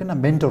அவருக்கு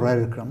நான் மென்டராக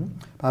இருக்கிறேன்.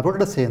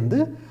 அவரோட சேர்ந்து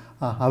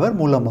அவர்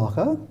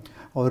மூலமாக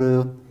ஒரு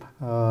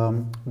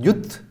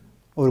யூத்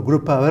ஒரு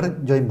குரூப்பை அவர்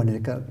ஜாயின்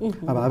பண்ணியிருக்கார்.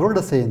 அப்போ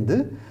அவரோட சேர்ந்து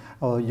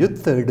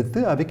யூத்தை எடுத்து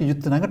அவைக்கு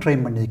யூத் நாங்கள்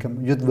ட்ரெயின் பண்ணியிருக்கோம்,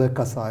 யூத்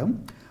ஒர்க்கர்ஸ் ஆகும்.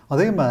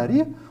 அதே மாதிரி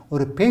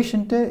ஒரு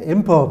பேஷண்ட்டை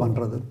எம்பவர்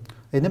பண்ணுறது,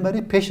 என்ன மாதிரி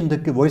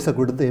பேஷண்ட்டுக்கு வாய்ஸை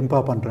கொடுத்து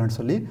எம்பவர் பண்ணுறேன்னு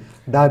சொல்லி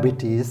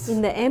டயபிட்டிஸ்.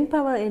 இந்த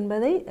எம்பவர்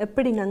என்பதை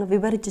எப்படி நாங்கள்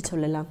விவரித்து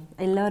சொல்லலாம்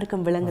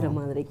எல்லாருக்கும் விளங்குற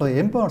மாதிரி? இப்போ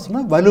எம்பவர்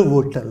சொன்னால்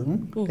வலுவூட்டல்,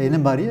 என்ன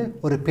மாதிரி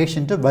ஒரு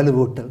பேஷண்ட்டை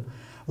வலுவூட்டல்.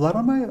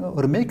 உதாரணமாக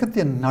ஒரு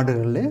மேற்கத்திய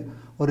நாடுகளில்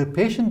ஒரு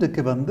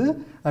பேஷண்ட்டுக்கு வந்து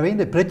அவை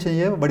இந்த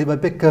பிரச்சனையை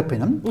வடிவமைப்பை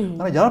கேட்பினும்.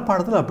 ஆனால்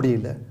யாழ்ப்பாணத்தில் அப்படி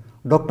இல்லை.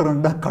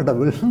 டாக்டர்ண்டா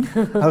கடவுள்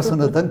அவர்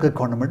சொன்னது தான்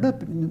கேட்கணும்ட்டு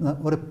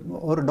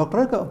ஒரு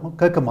டாக்டரை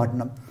கேட்க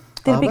மாட்டோம்,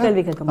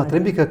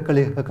 திரும்பி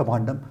கேட்க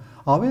மாட்டோம்.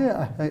 அவை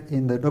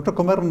இந்த டாக்டர்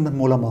குமரன்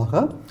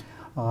மூலமாக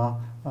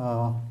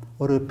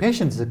ஒரு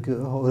பேஷண்ட்ஸுக்கு,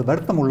 ஒரு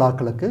வருத்தம் உள்ள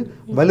ஆட்களுக்கு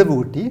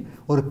வலுவூட்டி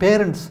ஒரு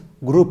பேரண்ட்ஸ்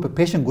குரூப்,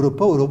 பேஷண்ட்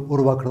குரூப்பை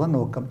உருவாக்குறது தான்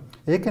நோக்கம்.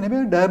 ஏற்கனவே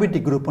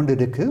டயபெட்டிக் குரூப் ஒன்று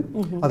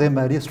இருக்குது, அதே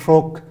மாதிரி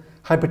ஸ்ட்ரோக்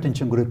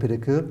ஹைப்பர்டென்ஷன் குரூப்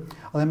இருக்குது,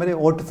 அதே மாதிரி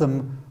ஆட்டிசம்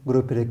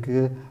குரூப்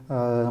இருக்குது,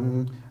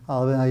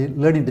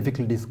 லேர்னிங்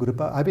டிஃபிகல்ட்டிஸ்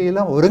குரூப்.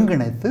 அவையெல்லாம்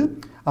ஒருங்கிணைத்து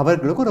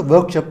அவர்களுக்கு ஒரு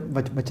ஒர்க் ஷாப்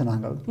வச்சு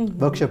நாங்கள்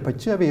ஒர்க் ஷாப்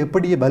வச்சு அவை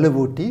எப்படி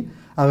வலுவூட்டி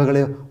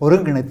அவர்களை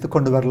ஒருங்கிணைத்து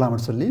கொண்டு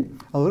வரலாம்னு சொல்லி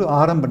அது ஒரு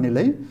ஆரம்ப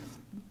நிலை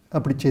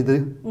அப்படி செய்து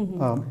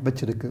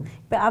வச்சிருக்கு.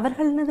 இப்போ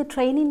அவர்களது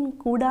ட்ரைனிங்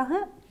கூடாக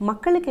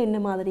மக்களுக்கு என்ன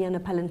மாதிரியான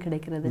பலன்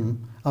கிடைக்கிறது?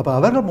 அப்போ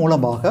அவர்கள்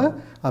மூலமாக,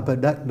 அப்போ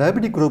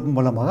டயபெட்டிக் குரூப்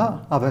மூலமாக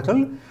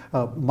அவர்கள்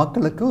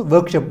மக்களுக்கு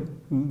ஒர்க் ஷாப்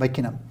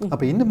வைக்கணும்.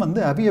 அப்போ இன்னும்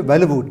வந்து அவையை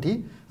வலுவூட்டி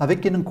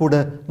அவைக்கு இன்னும் கூட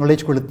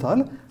நாலேஜ்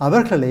கொடுத்தால்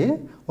அவர்களே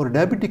ஒரு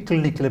டயபெட்டிக்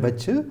கிளினிக்கில்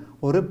வச்சு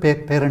ஒரு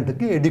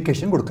பேரண்ட்டுக்கு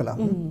எஜுகேஷன்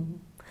கொடுக்கலாம்.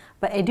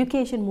 இப்போ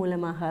எஜுகேஷன்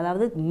மூலமாக,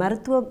 அதாவது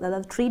மருத்துவம்,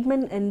 அதாவது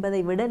ட்ரீட்மெண்ட் என்பதை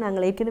விட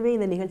நாங்கள் ஏற்கனவே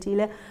இந்த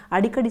நிகழ்ச்சியில்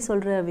அடிக்கடி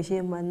சொல்கிற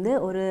விஷயம் வந்து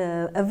ஒரு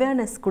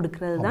அவேர்னஸ்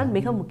கொடுக்கறது தான்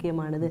மிக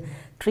முக்கியமானது.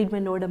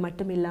 ட்ரீட்மெண்ட்டோடு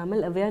மட்டும்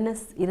இல்லாமல்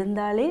அவேர்னஸ்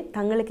இருந்தாலே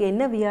தங்களுக்கு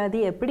என்ன வியாதி,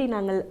 எப்படி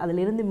நாங்கள்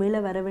அதிலிருந்து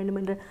மீள வர வேண்டும்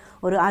என்ற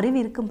ஒரு அறிவு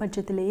இருக்கும்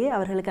பட்சத்திலேயே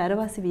அவர்களுக்கு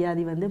அரவாசி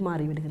வியாதி வந்து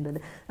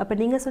மாறிவிடுகின்றது. அப்போ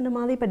நீங்கள் சொன்ன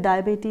மாதிரி இப்போ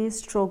டயபெட்டிஸ்,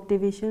 ஸ்ட்ரோக்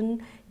டிவிஷன்,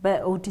 இப்போ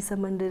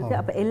ஓட்டிசம் இருக்குது.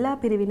 அப்போ எல்லா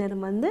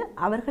பிரிவினரும் வந்து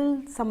அவர்கள்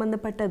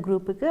சம்மந்தப்பட்ட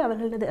குரூப்புக்கு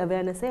அவர்களது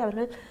அவேர்னஸை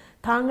அவர்கள்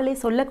தாங்களே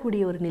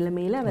சொல்லக்கூடிய ஒரு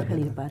நிலைமையில் அவர்கள்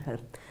இருப்பார்கள்.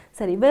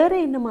 சரி, வேறு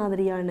என்ன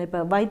மாதிரியான,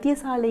 இப்போ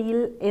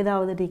வைத்தியசாலையில்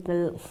ஏதாவது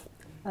நீங்கள்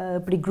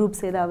இப்படி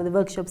குரூப்ஸ் ஏதாவது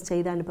ஒர்க் ஷாப்ஸ்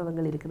செய்த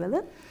அனுபவங்கள் இருக்கிறது?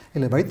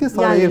 இல்லை,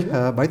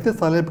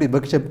 வைத்தியசாலையில் இப்படி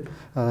ஒர்க் ஷாப்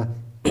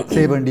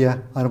செய்ய வேண்டிய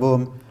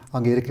அனுபவம்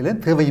அங்கே இருக்கல,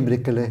 தேவையும்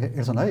இருக்கல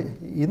சொன்னால்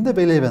இந்த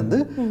வேலையை வந்து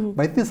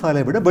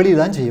வைத்தியசாலையை விட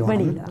வெளியில் தான்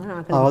செய்வோம்.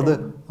 அதாவது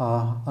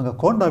அங்கே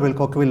கோண்டாவில்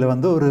கொக்கவில்ல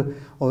வந்து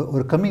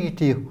ஒரு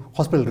கம்யூனிட்டி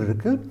ஹாஸ்பிட்டல்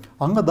இருக்குது,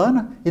 அங்கே தான்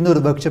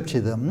இன்னொரு ஒர்க் ஷாப்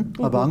செய்தோம்.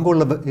 அப்போ அங்கே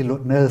உள்ள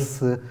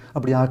நர்ஸு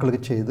அப்படி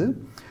ஆட்களுக்கு செய்து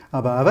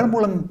அப்போ அவர்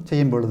மூலம்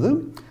செய்யும் பொழுது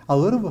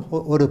அது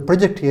ஒரு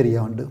ப்ரொஜெக்ட்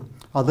ஏரியா உண்டு.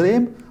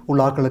 அதிலேயும்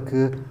உள்ள ஆட்களுக்கு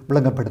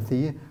விளங்கப்படுத்தி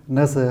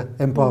நர்ஸை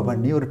எம்பவர்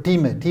பண்ணி ஒரு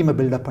டீமை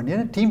பில்டப் பண்ணி,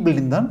 டீம்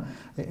பில்டிங் தான்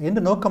எந்த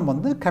நோக்கம்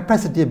வந்து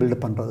கெப்பாசிட்டியை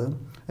பில்டப் பண்ணுறது.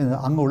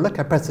 அங்கே உள்ள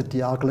கெப்பாசிட்டி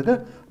ஆட்களுக்கு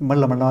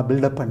மெல்ல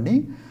பில்டப் பண்ணி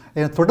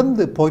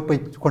தொடர்ந்து போய்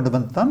கொண்டு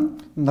வந்து தான்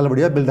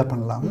நல்லபடியாக பில்டப்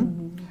பண்ணலாம்.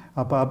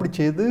 அப்போ அப்படி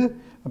செய்து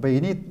அப்போ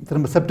இனி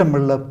திரும்ப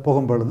செப்டம்பரில்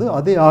போகும்பொழுது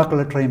அதே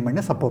ஆட்களை ட்ரெயின்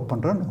பண்ணி சப்போர்ட்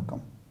பண்ணுற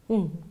நோக்கம்.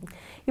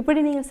 இப்படி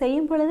நீங்கள்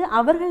செய்யும் பொழுது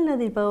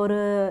அவர்களது இப்போ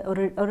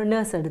ஒரு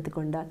நர்ஸ்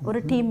எடுத்துக்கொண்டால்,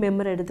 ஒரு டீம்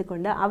மெம்பர்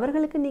எடுத்துக்கொண்டால்,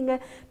 அவர்களுக்கு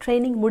நீங்கள்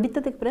ட்ரைனிங்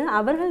முடித்ததுக்கு பிறகு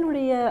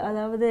அவர்களுடைய,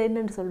 அதாவது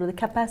என்னென்னு சொல்கிறது,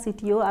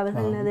 கெப்பாசிட்டியோ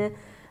அவர்களது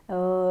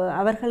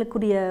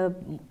அவர்களுக்குரிய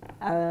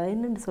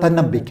என்னென்னு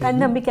சொல்கிறது,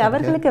 தன்னம்பிக்கை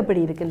அவர்களுக்கு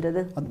எப்படி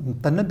இருக்கின்றது?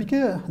 தன்னம்பிக்கை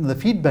அந்த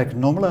ஃபீட்பேக்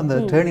நார்மலாக அந்த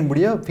ட்ரைனிங்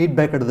முடிய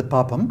ஃபீட்பேக் எடுத்து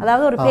பார்ப்போம்.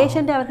 அதாவது ஒரு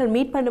பேஷண்ட்டை அவர்கள்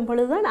மீட் பண்ணும்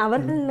பொழுது தான்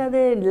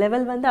அவர்களது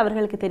லெவல் வந்து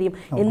அவர்களுக்கு தெரியும்,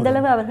 எந்த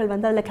அளவு அவர்கள்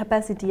வந்து அதில்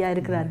கெப்பாசிட்டியாக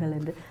இருக்கிறார்கள்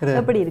என்று.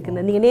 எப்படி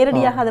இருக்குன்னு நீங்கள்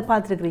நேரடியாக அதை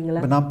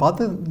பார்த்துருக்குறீங்களா? நான்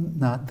பார்த்து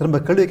நான்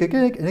திரும்ப கேள்வி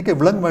கேட்க எனக்கு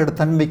விலங்குகளோட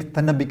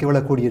தன்னம்பிக்கை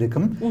விழக்கூடி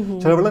இருக்கும்.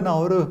 சில வேளை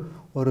நான்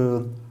ஒரு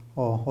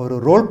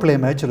ரோல் பிளே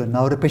மாதிரி சொல்லுவேன்.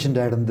 நான் ஒரு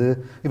பேஷண்ட்டாக இருந்து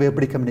இவ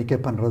எப்படி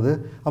கம்யூனிகேட் பண்ணுறது,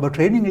 அப்போ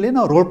ட்ரைனிங்லேயே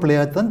நான் ரோல்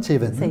பிளேயாக தான்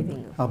செய்வேன்.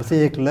 அப்போ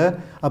செய்யக்கில்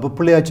அப்போ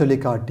பிள்ளையாக சொல்லி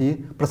காட்டி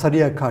அப்புறம்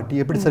சரியாக காட்டி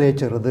எப்படி சரியாக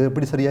செய்கிறது,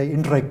 எப்படி சரியாக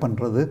இன்ட்ராக்ட்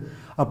பண்ணுறது,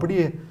 அப்படி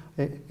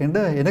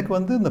எனக்கு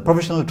வந்து இந்த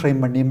ப்ரொஃபஷனல்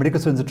ட்ரெயின் பண்ணி,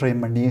 மெடிக்கல் ஸ்டூடெண்ட்ஸ்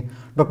ட்ரெயின் பண்ணி,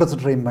 டாக்டர்ஸ்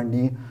ட்ரெயின்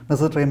பண்ணி,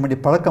 நர்ஸஸ் ட்ரெயின் பண்ணி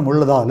பழக்கம்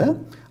உள்ளதால்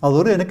அது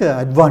ஒரு எனக்கு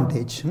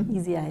அட்வான்டேஜ்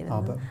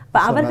ஈஸியாக.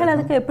 அவர்கள்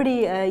அதுக்கு எப்படி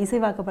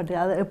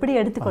இசைவாக்கப்பட்டு அதை எப்படி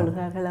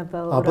எடுத்துக்கொள்கிறார்கள்?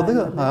 அப்போது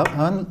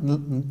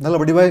நல்ல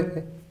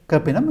வடிவாக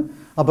கேட்பினம்.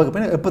 அப்போ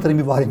கேட்பினா எப்போ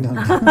திரும்பி வாரீங்க,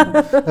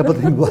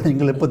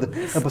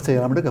 எப்போ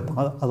செய்யலாம்னு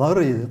கேட்பாங்க.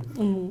 அதாவது இது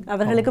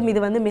அவர்களுக்கும் இது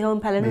வந்து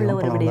மிகவும் பலனுள்ள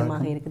ஒரு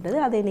விடயமாக இருக்கின்றது.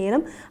 அதே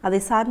நேரம் அதை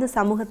சார்ந்த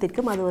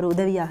சமூகத்திற்கும் அது ஒரு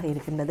உதவியாக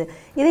இருக்கின்றது.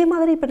 இதே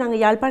மாதிரி இப்போ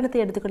நாங்கள் யாழ்ப்பாணத்தை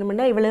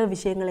எடுத்துக்கணும்னா இவ்வளவு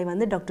விஷயங்களை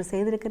வந்து டாக்டர்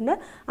செய்திருக்கின்ற,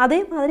 அதே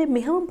மாதிரி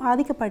மிகவும்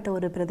பாதிக்கப்பட்ட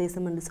ஒரு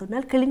பிரதேசம் என்று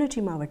சொன்னால்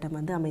கிளிநொச்சி மாவட்டம்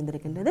வந்து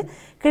அமைந்திருக்கின்றது.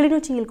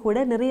 கிளிநொச்சியில்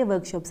கூட நிறைய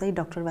ஒர்க் ஷாப்ஸை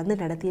டாக்டர் வந்து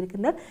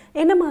நடத்தியிருக்கின்றார்.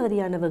 என்ன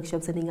மாதிரியான ஒர்க்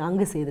ஷாப்ஸை நீங்கள்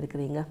அங்கே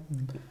செய்திருக்கிறீங்க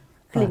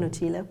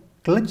கிளிநொச்சியில்?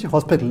 கிளிநொச்சி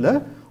ஹாஸ்பிட்டலில்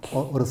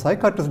ஒரு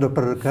சைக்காட்ரிஸ்ட்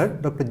டாக்டர் இருக்கார்,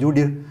 டாக்டர்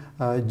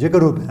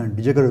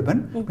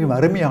ஜெகரூபன் மிக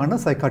அருமையான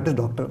சைக்காட்ரிஸ்ட்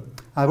டாக்டர்.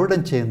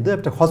 அவருடன் சேர்ந்து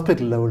அப்படி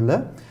ஹாஸ்பிட்டலில் உள்ள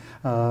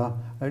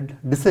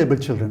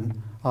டிசேபிள் சில்ட்ரன்,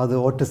 அது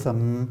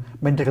ஆட்டிசம்,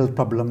 மென்டல் ஹெல்த்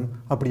ப்ராப்ளம்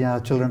அப்படியா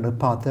சில்ட்ரன்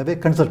பார்த்து அவை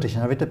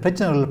கன்சல்டேஷன், அவற்றை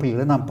பிரச்சனை உள்ள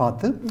பிள்ளைகளை நான்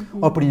பார்த்து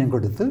ஒப்பீனியன்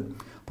கொடுத்து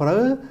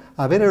பிறகு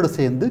அவரோடு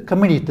சேர்ந்து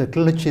கம்யூனிட்டி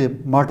கிளினிச்சி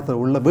மாவட்டத்தில்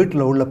உள்ள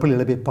வீட்டில் உள்ள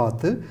பிள்ளைகளை போய்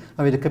பார்த்து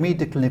அவருடைய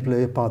கம்யூனிட்டி கிளினிக்கில்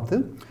போய் பார்த்து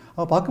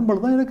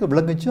பார்க்கும்பொழுது தான் எனக்கு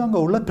விளங்கிச்சு அங்கே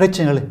உள்ள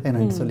பிரச்சனைகள்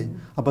என்னன்னு சொல்லி.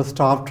 அப்போ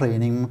ஸ்டாஃப்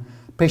ட்ரைனிங்,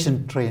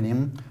 பேஷண்ட்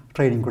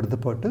ட்ரைனிங் கொடுத்து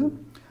போட்டு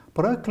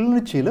அப்புறம்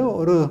கிளிநொச்சியில்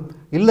ஒரு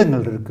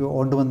இல்லங்கள் இருக்குது.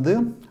 ஒன்று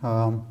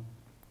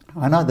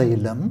அனாதை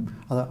இல்லம்,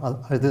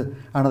 அது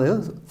அனாதை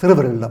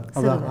சிறுவர் இல்லம்,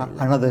 அது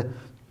அனாதை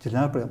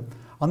சில்ட்ரன்.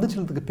 அந்த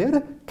சில்ட்ரனுக்கு பேர்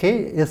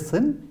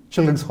KSN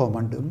சில்ட்ரன்ஸ் ஹோம்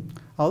உண்டு.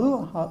 அது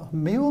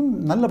மிகவும்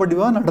நல்ல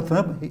வடிவாக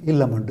நடத்தின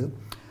இல்லம் உண்டு.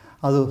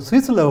 அது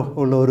சுவிஸில்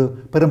உள்ள ஒரு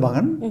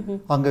பெருமகன்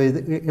அங்கே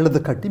எழுத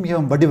கட்டி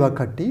மிகவும் வடிவாக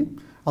கட்டி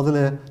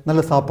அதில்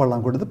நல்ல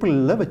சாப்பாடெல்லாம் கொடுத்து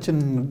பிள்ளைகளை வச்சு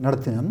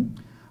நடத்தினோம்.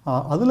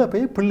 அதில்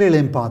போய்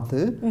பிள்ளைகளையும் பார்த்து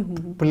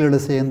பிள்ளையோட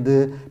சேர்ந்து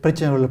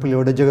பிரச்சனை உள்ள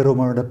பிள்ளையோட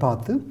ஜெகரூமோட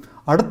பார்த்து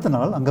அடுத்த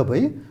நாள் அங்கே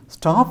போய்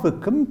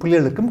ஸ்டாஃபுக்கும்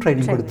பிள்ளைகளுக்கும்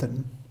ட்ரைனிங்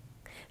கொடுத்தேன்.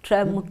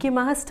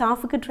 முக்கியமாக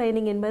ஸ்டாஃபுக்கு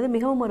ட்ரைனிங் என்பது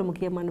மிகவும் ஒரு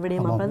முக்கியமான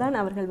விடயம். அப்போதான்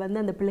அவர்கள்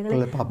அந்த பிள்ளைகளை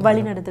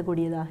வழி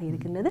நடத்தக்கூடியதாக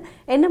இருக்கின்றது.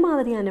 என்ன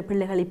மாதிரியான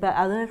பிள்ளைகள் இப்போ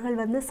அவர்கள்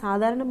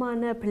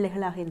சாதாரணமான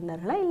பிள்ளைகளாக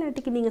இருந்தார்களா,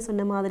 இல்லாட்டிக்கு நீங்கள்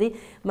சொன்ன மாதிரி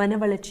மன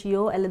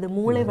வளர்ச்சியோ அல்லது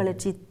மூளை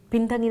வளர்ச்சி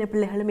பின்தங்கின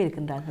பிள்ளைகளும்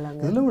இருக்கின்றார்களா?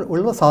 இதில்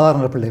உள்ள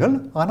சாதாரண பிள்ளைகள்.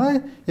 ஆனால்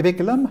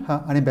இவைக்கெல்லாம்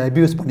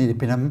அபியூஸ்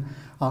பண்ணியிருப்பினும்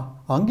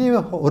அங்கேயே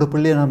ஒரு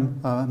பிள்ளையை நான்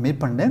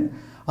மீட் பண்ணேன்.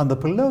 அந்த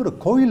பிள்ளை ஒரு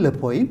கோயிலில்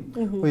போய்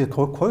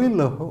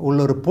கோயிலில் உள்ள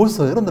ஒரு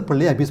பூசகர் அந்த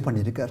பிள்ளையை அபியூஸ்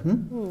பண்ணியிருக்கார்.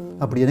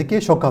 அப்படி எனக்கே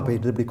ஷோக்காக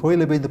போயிட்டு, இப்படி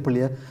கோயிலில் போய் இந்த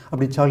பிள்ளைய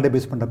அப்படி சைல்டு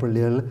அபியூஸ் பண்ணுற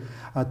பிள்ளைகள்,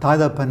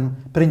 தாதாப்பன்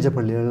பிரிஞ்ச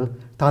பிள்ளைகள்,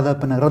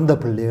 தாதாப்பன் இறந்த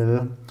பிள்ளைகள்,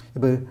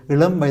 இப்போ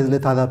இளம்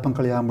வயதில் தாதாப்பன்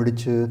கல்யாணம்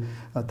முடிச்சு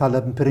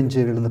தாதாப்பன் பிரிஞ்சு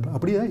இழந்த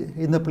அப்படியே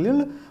இந்த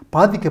பிள்ளைகள்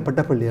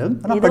பாதிக்கப்பட்ட பிள்ளைகள்.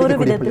 ஆனால்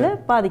படிக்கக்கூடிய பிள்ளைகள்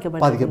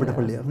பாதிக்கப்பட்ட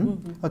பிள்ளைகள்.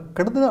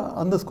 கிட்டத்தட்ட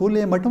அந்த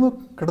ஸ்கூல்லேயே மட்டும்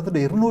கிட்டத்தட்ட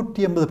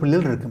 280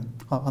 பிள்ளைகள் இருக்கும்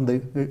அந்த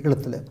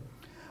இடத்துல.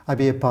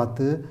 அவையை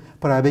பார்த்து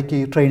அப்புறம் அவைக்கு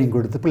ட்ரைனிங்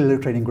கொடுத்து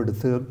பிள்ளைகளுக்கு ட்ரைனிங்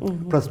கொடுத்து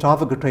அப்புறம்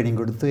ஸ்டாஃபுக்கு ட்ரைனிங்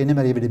கொடுத்து என்ன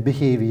மாதிரி இவருடைய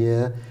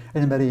பிஹேவியர்,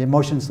 என்ன மாதிரி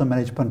எமோஷன்ஸை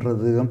மேனேஜ்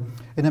பண்ணுறது,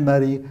 என்ன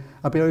மாதிரி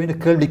அப்போ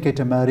கேள்வி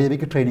கேட்ட மாதிரி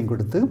அவைக்கு ட்ரைனிங்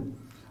கொடுத்து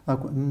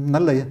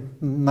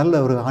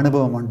நல்ல ஒரு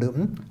அனுபவம் உண்டு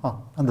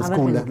அந்த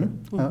ஸ்கூலில்.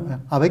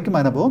 அவைக்கும்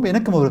அனுபவம்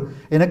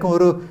எனக்கும்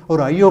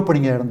ஒரு ஐ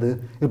ஓப்பனிங்காக இருந்து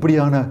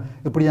இப்படியான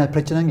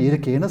பிரச்சனைங்க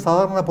இருக்குது. ஏன்னா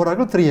சாதாரண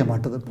போகிறார்கள் தெரிய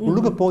மாட்டுது,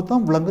 உள்ளுக்கு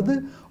போத்தான் விளங்குது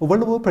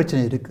இவ்வளவோ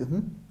பிரச்சனை இருக்குது.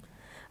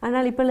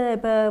 ஆனால்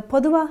இப்போ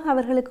பொதுவாக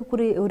அவர்களுக்கு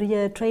உரிய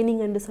ட்ரைனிங்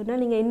என்று சொன்னால்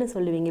நீங்கள் என்ன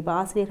சொல்லுவீங்க? இப்போ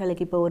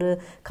ஆசிரியர்களுக்கு இப்போ ஒரு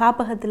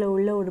காப்பகத்தில்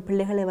உள்ள ஒரு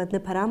பிள்ளைகளை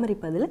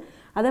பராமரிப்பதில்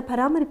அதை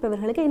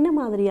பராமரிப்பவர்களுக்கு என்ன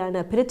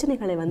மாதிரியான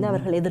பிரச்சனைகளை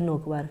அவர்கள்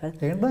எதிர்நோக்குவார்கள்?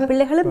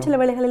 பிள்ளைகளும் சில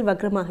வேளைகளில்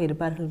வக்ரமாக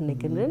இருப்பார்கள்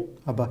நினைக்கின்றேன்.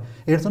 அப்போ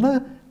ஏன்னு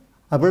சொன்னால்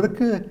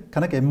அவளுக்கு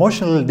கணக்கு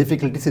எமோஷனல்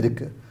டிஃபிகல்ட்டிஸ்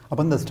இருக்குது.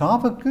 அப்போ இந்த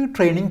ஸ்டாஃபுக்கு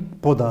ட்ரைனிங்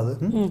போதாது.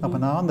 அப்போ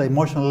நான் அந்த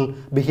எமோஷனல்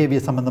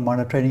பிஹேவியர்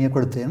சம்மந்தமான ட்ரைனிங்கை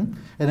கொடுத்தேன்.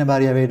 என்ன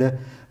மாதிரி அவையோட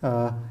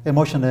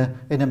எமோஷனை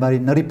என்ன மாதிரி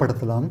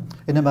நெறிப்படுத்தலாம்,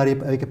 என்ன மாதிரி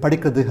அவைக்கு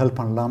படிக்கிறது ஹெல்ப்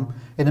பண்ணலாம்,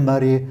 என்ன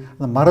மாதிரி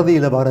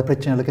மறதியில் வர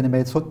பிரச்சனைகளுக்கு என்ன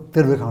மாதிரி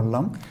தீர்வு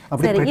காணலாம்.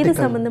 அப்படி இது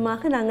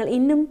சம்பந்தமாக நாங்கள்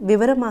இன்னும்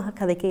விவரமாக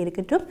கதைக்க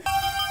இருக்கின்றோம்.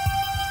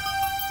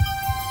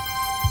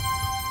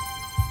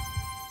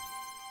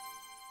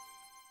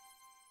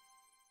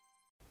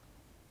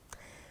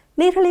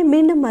 நேர்களை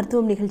மீண்டும்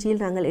மருத்துவம்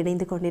நிகழ்ச்சியில் நாங்கள்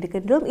இணைந்து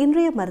கொண்டிருக்கின்றோம்.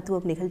 இன்றைய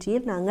மருத்துவம்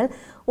நிகழ்ச்சியில் நாங்கள்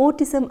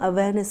ஓட்டிசம்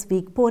அவேர்னஸ்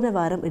வீக் போன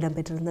வாரம்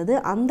இடம்பெற்றிருந்தது.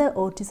 அந்த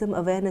ஓட்டிசம்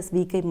அவேர்னஸ்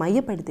வீக்கை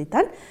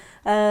மையப்படுத்தித்தான்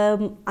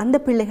அந்த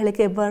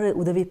பிள்ளைகளுக்கு எவ்வாறு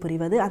உதவி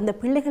புரிவது, அந்த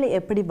பிள்ளைகளை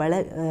எப்படி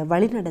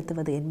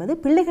வழிநடத்துவது என்பது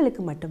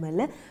பிள்ளைகளுக்கு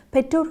மட்டுமல்ல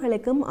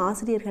பெற்றோர்களுக்கும்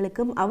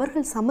ஆசிரியர்களுக்கும்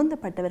அவர்கள்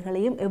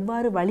சம்பந்தப்பட்டவர்களையும்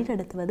எவ்வாறு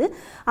வழிநடத்துவது,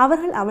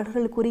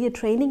 அவர்களுக்குரிய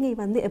ட்ரைனிங்கை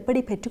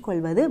எப்படி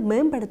பெற்றுக்கொள்வது,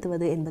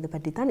 மேம்படுத்துவது என்பது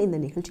பற்றித்தான் இந்த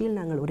நிகழ்ச்சியில்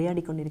நாங்கள்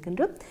உரையாடி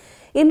கொண்டிருக்கின்றோம்.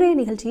 இன்றைய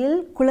நிகழ்ச்சியில்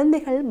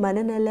குழந்தைகள்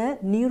மனநல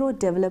நியூரோ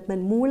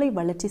டெவலப்மெண்ட் மூளை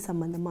வளர்ச்சி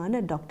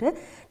சம்பந்தமான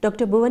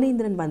டாக்டர்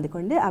புவனேந்திரன் வந்து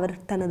கொண்டு அவர்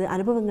தனது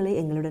அனுபவங்களை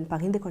எங்களுடன்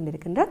பகிர்ந்து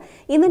கொண்டிருக்கின்றார்.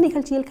 இந்த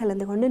நிகழ்ச்சியில்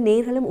கலந்து கொண்டு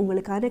நேர்களும்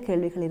உங்களுக்கான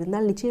கேள்விகள்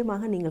இருந்தால்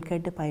நிச்சயமாக நீங்கள்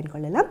கேட்டு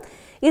பயன்கொள்ளலாம்.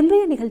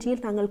 இன்றைய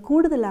நிகழ்ச்சியில் நாங்கள்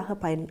கூடுதலாக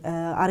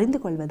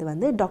அறிந்து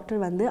கொள்வது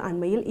டாக்டர்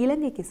அண்மையில்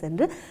இலங்கைக்கு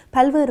சென்று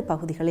பல்வேறு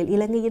பகுதிகளில்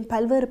இலங்கையின்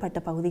பல்வேறுபட்ட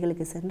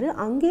பகுதிகளுக்கு சென்று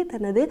அங்கே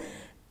தனது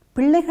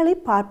பிள்ளைகளை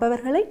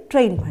பார்ப்பவர்களை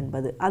ட்ரெயின்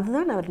பண்ணுவது,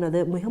 அதுதான் அவரது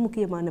மிக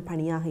முக்கியமான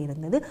பணியாக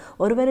இருந்தது.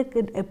 ஒருவருக்கு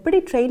எப்படி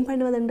ட்ரெயின்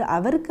பண்ணுவது என்று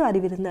அவருக்கு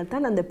அறிவிருந்தால்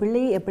தான் அந்த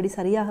பிள்ளையை எப்படி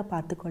சரியாக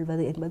பார்த்து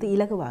கொள்வது என்பது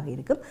இலகுவாக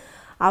இருக்கும்.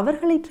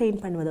 அவர்களை ட்ரெயின்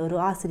பண்ணுவது ஒரு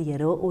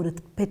ஆசிரியரோ ஒரு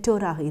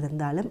பெற்றோராக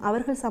இருந்தாலும்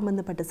அவர்கள்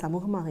சம்பந்தப்பட்ட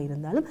சமூகமாக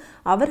இருந்தாலும்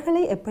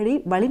அவர்களை எப்படி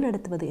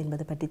வழிநடத்துவது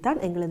என்பது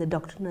பற்றித்தான் எங்களது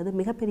டாக்டர்னது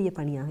மிகப்பெரிய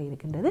பணியாக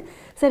இருக்கின்றது.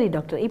 சரி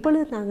டாக்டர்,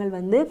 இப்பொழுது நாங்கள்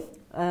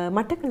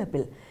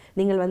மட்டக்களப்பில்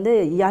நீங்கள்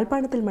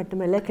யாழ்ப்பாணத்தில்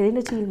மட்டுமல்ல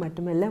கிளிநொச்சியில்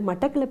மட்டுமல்ல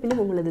மட்டக்களப்பிலும்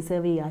உங்களது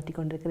சேவையை ஆற்றி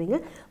கொண்டிருக்கிறீங்க.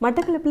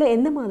 மட்டக்களப்பில்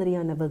எந்த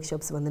மாதிரியான ஒர்க்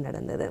ஷாப்ஸ்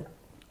நடந்தது?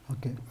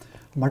 ஓகே,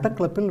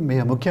 மட்டக்களப்பில்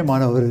மிக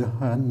முக்கியமான ஒரு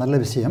நல்ல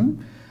விஷயம்,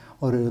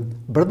 ஒரு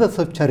பிரதர்ஸ்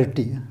ஆஃப்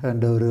சேரிட்டி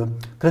என்ற ஒரு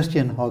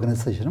கிறிஸ்டியன்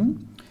ஆர்கனைசேஷனும்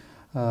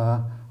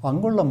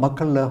அங்குள்ள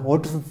மக்களில்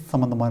ஓட்டிசம்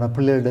சம்பந்தமான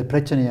பிள்ளைகளுடைய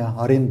பிரச்சனையை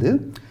அறிந்து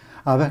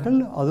அவர்கள்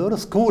அது ஒரு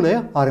ஸ்கூலை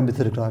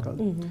ஆரம்பித்திருக்கிறார்கள்.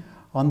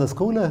 அந்த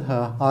ஸ்கூலை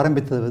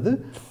ஆரம்பித்தது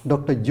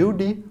doctor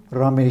Judy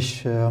Ramesh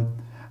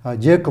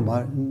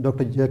Jayakumar,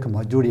 doctor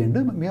Jayakumar Judy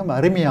என்று மிகவும்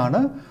அருமையான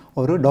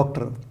ஒரு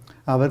டாக்டர்.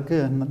 அவருக்கு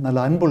நல்ல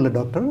அன்புள்ள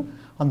டாக்டர்.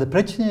 அந்த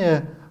பிரச்சனையை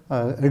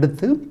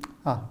எடுத்து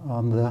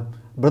அந்த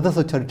பிரதர்ஸ்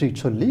சேரிட்டி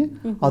சொல்லி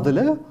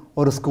அதில்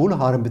ஒரு ஸ்கூல்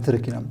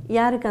ஆரம்பித்திருக்கிறோம்.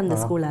 யாருக்கு அந்த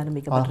ஸ்கூல்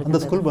ஆரம்பிக்கப்பட்டிருக்கு? அந்த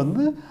ஸ்கூல்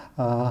வந்து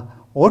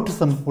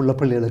ஆட்டிசம் உள்ள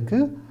பிள்ளைகளுக்கு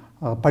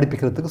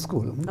படிப்பிக்கிறதுக்கு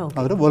ஸ்கூல்.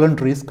 அது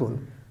வாலண்டரி ஸ்கூல்.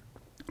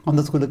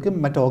 அந்த ஸ்கூலுக்கு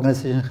மற்ற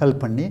ஆர்கனைசேஷன்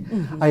ஹெல்ப் பண்ணி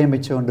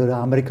ஐஎம்ஹெச் வந்து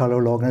அமெரிக்காவில்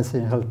உள்ள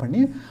ஆர்கனைசேஷன் ஹெல்ப்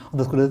பண்ணி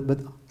அந்த ஸ்கூலை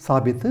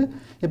ஸ்தாபித்து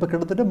இப்போ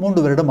கிட்டத்தட்ட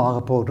 3 வருடம்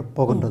ஆக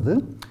போகின்றது.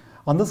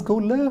 அந்த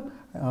ஸ்கூலில்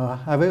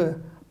அவை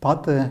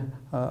பார்த்த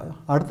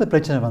அடுத்த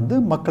பிரச்சனை வந்து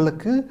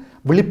மக்களுக்கு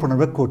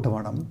விழிப்புணர்வை கூட்ட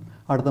வேணும்.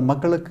 அடுத்த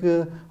மக்களுக்கு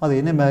அது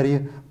என்ன மாதிரி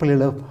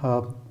பிள்ளைகளை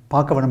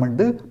பார்க்க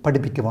வேணுமென்று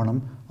படிப்பிக்க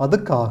வேணும்.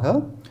 அதுக்காக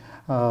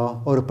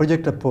ஒரு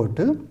ப்ரொஜெக்டை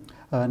போட்டு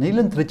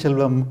நீலன்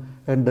திருச்செல்வம்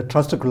என்ற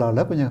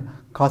ட்ரஸ்ட்டுக்குள்ளால் கொஞ்சம்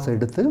காசு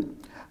எடுத்து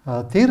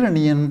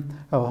தீரணியன்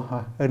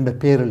என்ற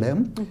பேரில்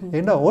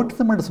ஏன்னா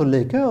ஓட்டிசம் என்று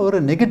சொல்லிக்க ஒரு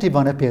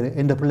நெகட்டிவான பேர்.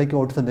 எந்த பிள்ளைக்கு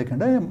ஓட்டிசம்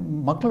இருக்கின்ற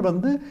மக்கள்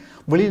வந்து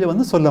வெளியில்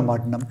வந்து சொல்ல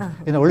மாட்டோம்.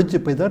 ஏன்னா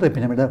ஒழிச்சு போய் தான்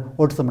இருப்பினம்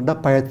ஓட்டிசம்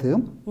என்றால் பயத்து.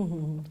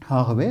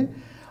 ஆகவே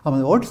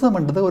அவன் ஓட்டிசம்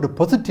என்றது ஒரு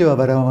பாசிட்டிவாக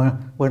வர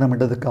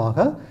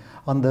வேணும்ன்றதுக்காக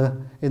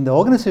இந்த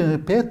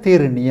ஆர்கனைசேஷன் பேர்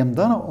தீரணியம்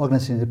தான்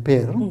ஆர்கனைசேஷன்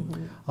பேர்.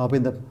 அப்போ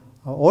இந்த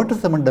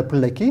ஓட்டிசம் என்ற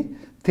பிள்ளைக்கு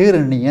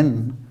தீரணியன்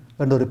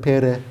என்ற ஒரு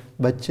பேரை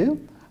வச்சு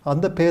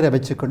அந்த பேரை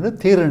வச்சுக்கொண்டு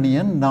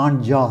தீரணியன் நான்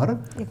யார்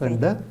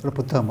என்ற ஒரு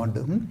புத்தகம்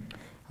உண்டு.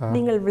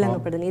 நீங்கள்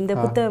விளங்கப்படுங்க. இந்த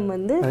புத்தகம்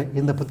வந்து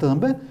இந்த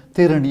புத்தகம்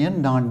தீரணியன்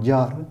நான்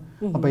யார்.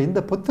 அப்போ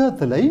இந்த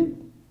புத்தகத்தில்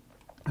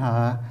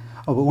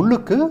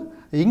உள்ளுக்கு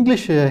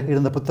இங்கிலீஷ்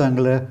இருந்த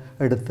புத்தகங்களை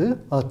எடுத்து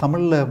அதை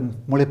தமிழில்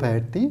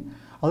மொழிபெயர்த்தி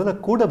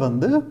அதில் கூட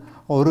வந்து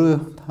ஒரு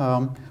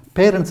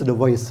பேரண்ட்ஸோட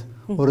வாய்ஸ்,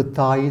 ஒரு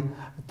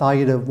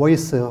தாயோட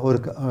வாய்ஸ் ஒரு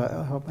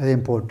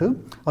அதையும் போட்டு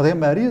அதே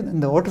மாதிரி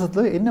இந்த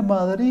ஓட்டிசத்தில் என்ன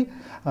மாதிரி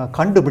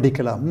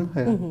கண்டுபிடிக்கலாம்,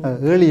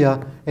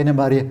 ஏர்லியாக என்ன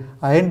மாதிரி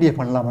ஐடென்டிஃபை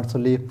பண்ணலாம்னு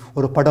சொல்லி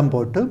ஒரு படம்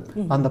போட்டு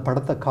அந்த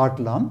படத்தை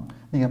காட்டலாம்.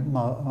 நீங்கள்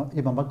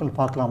இப்போ மக்கள்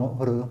பார்க்கலாம்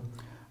ஒரு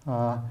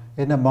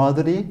என்ன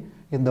மாதிரி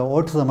இந்த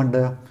ஓட்டிசம்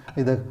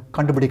இதை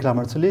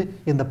கண்டுபிடிக்கலாம்னு சொல்லி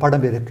இந்த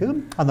படம் இருக்குது.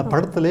 அந்த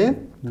படத்திலே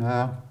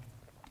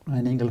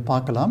நீங்கள்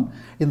பார்க்கலாம்.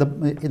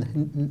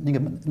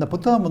 நீங்கள் இந்த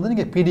புத்தகம் வந்து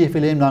நீங்கள்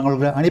பிடிஎஃப்லேயும்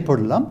நாங்கள்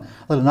அனுப்பிவிடலாம்.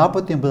 அதில்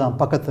 49ஆம்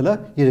பக்கத்தில்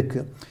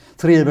இருக்குது.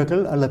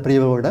 சிறியவர்கள் அல்ல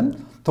பெரியவர்களுடன்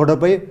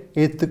தொடர்பை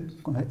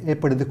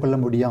ஏற்படுத்தி கொள்ள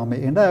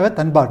முடியாமல் என்ற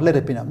தன்பாட்டில்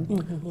இருப்பினம்.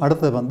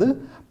 அடுத்தது வந்து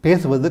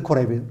பேசுவது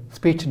குறைவு,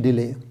 ஸ்பீச்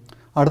டிலே.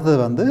 அடுத்தது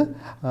வந்து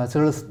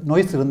சில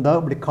நோய்ஸ் இருந்தால்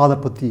அப்படி காதை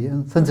பற்றி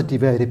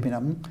சென்சிட்டிவாக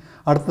இருப்பினம்.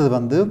 அடுத்தது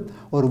வந்து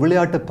ஒரு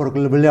விளையாட்டு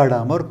பொருட்கள்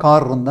விளையாடாமல் ஒரு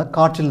கார் இருந்தால்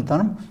காற்றில்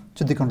தான்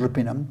சுற்றி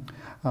கொண்டிருப்பினம்.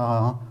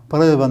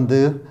 பிறகு வந்து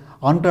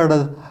அன்றாட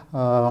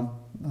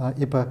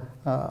இப்போ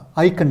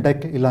ஐ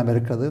கண்டக்ட் இல்லாமல்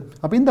இருக்கிறது.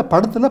 அப்போ இந்த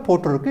படத்தில்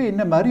போட்டிருக்கு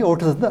என்ன மாதிரி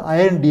ஓட்டிசத்தை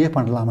ஐடென்டிஃபை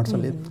பண்ணலாம்னு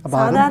சொல்லி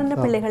சாதாரண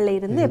பிள்ளைகளில்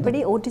இருந்து எப்படி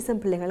ஓட்டிசம்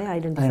பிள்ளைகளை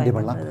ஐடென்டிஃபை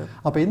பண்ணலாம்.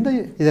 அப்போ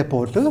இதை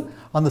போட்டு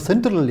அந்த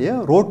சென்டர்லேயே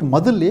ரோட்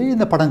மதில்லையே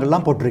இந்த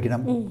படங்கள்லாம்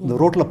போட்டிருக்கணும். இந்த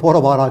ரோட்டில்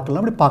போகிற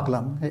வாராக்கெல்லாம் அப்படி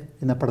பார்க்கலாம்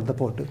இந்த படத்தை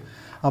போட்டு.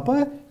 அப்போ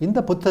இந்த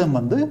புத்தகம்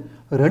வந்து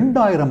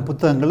 2000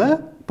 புத்தகங்களை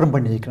பிரிண்ட்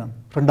பண்ணி வைக்கிறோம்.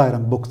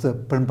 2000 புக்ஸை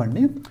பிரிண்ட்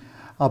பண்ணி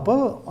அப்போ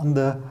அந்த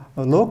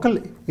லோக்கல்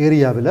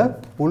ஏரியாவில்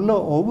உள்ள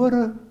ஒவ்வொரு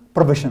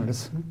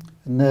professionals,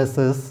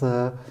 nurses,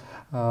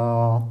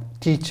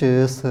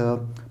 teachers,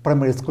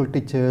 primary school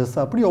teachers,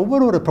 அப்படி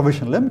ஒவ்வொரு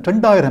ப்ரொஃபஷனலும்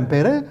 2000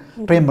 பேரை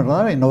ட்ரெயின் பண்ணுறதா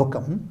என்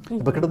நோக்கம்.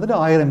 இப்போ கிட்டத்தட்ட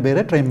 1000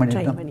 பேரை ட்ரெயின்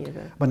பண்ணியிருக்கேன்.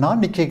 இப்போ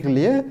நான்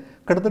நிற்கலையே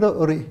கிட்டத்தட்ட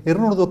ஒரு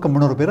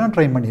 200-300 பேரை நான்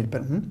ட்ரெயின்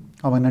பண்ணியிருப்பேன்.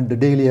 அவன்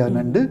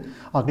டெய்லியாக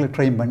அவங்களை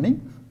ட்ரெயின் பண்ணி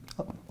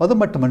அது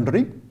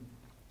மட்டுமன்றி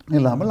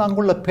இல்லாமல்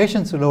அங்குள்ள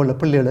பேஷண்ட்ஸில் உள்ள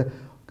பிள்ளைகளை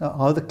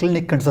அதாவது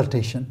கிளினிக்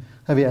கன்சல்டேஷன்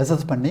அவை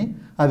அசஸ் பண்ணி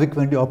அதுக்கு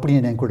வேண்டிய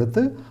ஒப்பீனியனை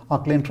கொடுத்து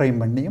அவங்களையும் ட்ரெயின்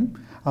பண்ணி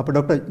அப்போ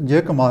டாக்டர்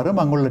ஜெயக்குமாரும்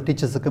அங்குள்ள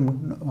டீச்சர்ஸுக்கு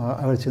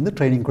அவர் சேர்ந்து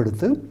ட்ரைனிங்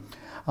கொடுத்து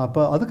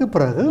அப்போ அதுக்கு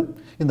பிறகு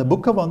இந்த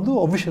புக்கை வந்து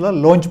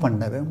ஒஃபிஷியலாக லான்ச்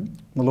பண்ணவேன்.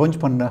 லான்ச்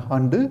பண்ண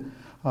ஆண்டு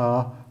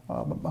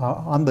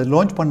அந்த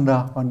லான்ச் பண்ண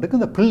ஆண்டுக்கு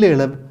இந்த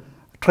பிள்ளைகளை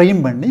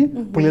ட்ரெயின் பண்ணி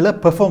பிள்ளைகளை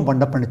பெர்ஃபார்ம்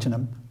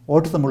பண்ணிச்சினோம்.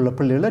 ஓட்டிசம் உள்ள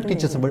பிள்ளைகளை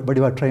டீச்சர்ஸ்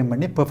வடிவாக ட்ரெயின்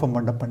பண்ணி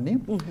பெர்ஃபார்ம் பண்ணி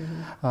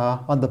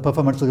அந்த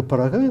பெர்ஃபார்மன்ஸுக்கு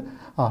பிறகு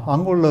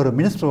அங்குள்ள ஒரு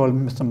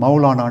minister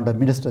மௌலானாண்ட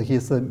minister,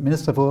 he's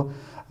minister for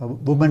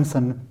women's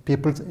and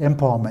peoples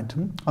empowerment.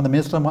 அந்த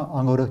மினிஸ்டர்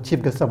அங்கே ஒரு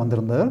சீஃப் கெஸ்ட்டாக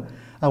வந்திருந்தார்.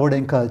 அவரோட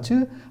என்கரேஜ்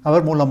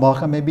அவர்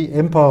மூலமாக மேபி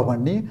எம்பவர்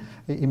பண்ணி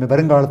இந்த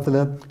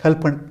வருங்காலத்தில்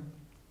ஹெல்ப்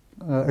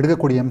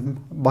எடுக்கக்கூடிய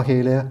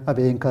வகையில்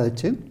அதை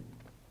என்கரேஜ்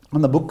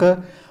அந்த புக்கை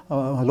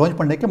லான்ச்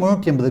பண்ணிக்க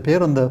 350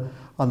 பேர்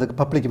அந்த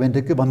பப்ளிக்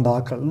இவெண்ட்டுக்கு வந்த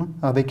ஆக்கள்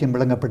அவைக்கும்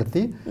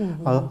விளங்கப்படுத்தி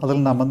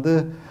அதில் நான் வந்து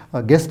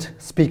கெஸ்ட்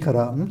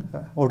ஸ்பீக்கராக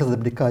ஓட்டத்தை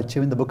பிடிக்காச்சு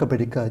இந்த புக்கை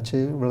பிடிக்காச்சு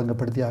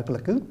விளங்கப்படுத்தி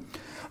ஆக்களுக்கு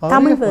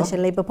தமிழ்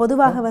வெர்ஷனில் இப்போ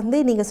பொதுவாக வந்து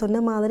நீங்கள்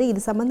சொன்ன மாதிரி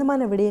இது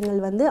சம்பந்தமான விடயங்கள்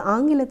வந்து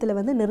ஆங்கிலத்தில்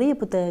வந்து நிறைய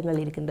புத்தகங்கள்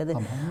இருக்கின்றது.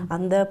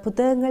 அந்த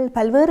புத்தகங்கள்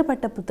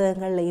பல்வேறுபட்ட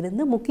புத்தகங்களில்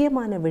இருந்து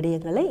முக்கியமான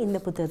விடயங்களை இந்த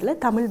புத்தகத்தில்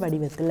தமிழ்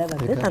வடிவத்தில்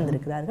வந்து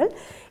தந்திருக்கிறார்கள்.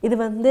 இது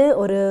வந்து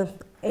ஒரு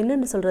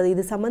என்னென்னு சொல்கிறது,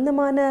 இது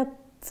சம்பந்தமான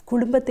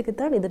குடும்பத்துக்கு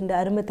தான் இதன்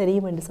அருமை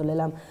தெரியும் என்று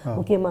சொல்லலாம்.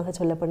 முக்கியமாக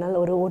சொல்லப்போனால்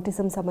ஒரு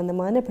ஓட்டிசம்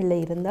சம்பந்தமான பிள்ளை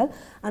இருந்தால்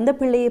அந்த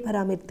பிள்ளையை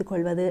பராமரித்துக்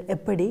கொள்வது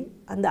எப்படி,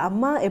 அந்த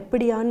அம்மா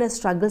எப்படியான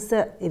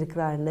ஸ்ட்ரகிள்ஸை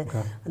இருக்கிறான்னு,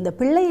 அந்த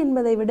பிள்ளை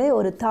என்பதை விட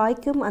ஒரு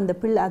தாய்க்கும் அந்த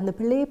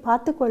பிள்ளையை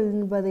பார்த்து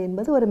கொள்வது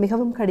என்பது ஒரு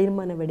மிகவும்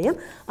கடினமான விடயம்.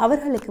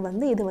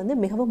 அவர்களுக்கு இது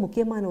மிகவும்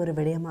முக்கியமான ஒரு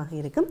விடயமாக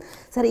இருக்கும்.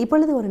 சரி,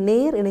 இப்பொழுது ஒரு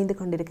நேயர் இணைந்து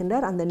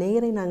கொண்டிருக்கின்றார். அந்த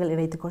நேயரை நாங்கள்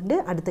இணைத்துக் கொண்டு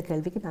அடுத்த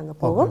கேள்விக்கு நாங்கள்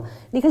போவோம்.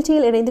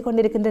 நிகழ்ச்சியில் இணைந்து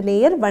கொண்டிருக்கின்ற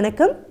நேயர்,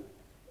 வணக்கம்.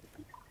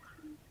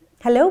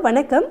 ஹலோ,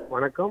 வணக்கம்.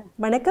 வணக்கம்.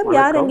 வணக்கம்.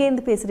 யார் எங்க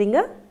இருந்து பேசுறீங்க?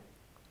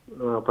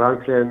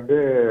 பிரான்ஸ்ல இருந்து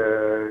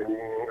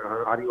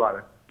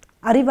அறிவாளன்.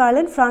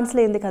 அறிவாளன்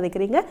பிரான்ஸ்ல இருந்து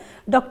கதைக்கிறீங்க.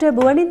 டாக்டர்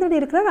புவனேந்திரன்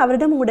இருக்கிறார்,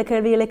 அவரிடம் உங்களோட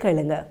கேள்விகளை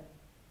கேளுங்க.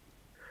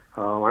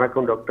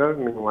 வணக்கம் டாக்டர்.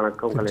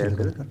 வணக்கம்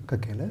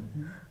கலையரசு.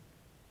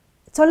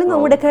 சொல்லுங்க,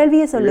 உங்களோட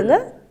கேள்வியை சொல்லுங்க.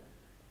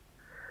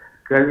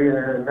 கேள்வி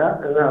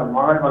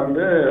மகள்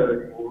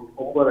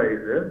 9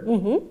 வயசு.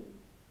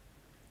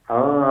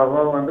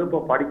 அவ இப்போ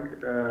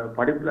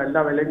படிப்புல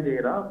எல்லா வேலையும்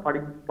செய்யறா.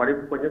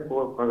 படிப்பு கொஞ்சம்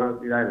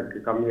இதா இருக்கு,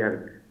 கம்மியா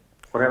இருக்கு,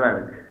 குறைவா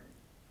இருக்கு.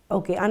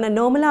 ஓகே, ஆனா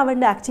நார்மலா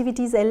அவன்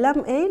ஆக்டிவிட்டீஸ்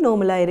எல்லாமே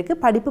நார்மலா இருக்கு,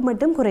 படிப்பு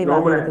மட்டும் குறைவா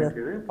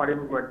இருக்கு.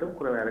 படிப்பு மட்டும்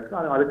குறைவா இருக்கு.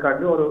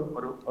 அதுக்காண்டி ஒரு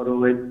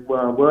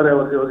வேற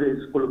ஒரு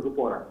ஸ்கூலுக்கு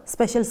போறா,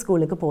 ஸ்பெஷல்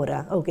ஸ்கூலுக்கு போறா.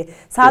 ஓகே,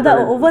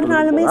 ஒவ்வொரு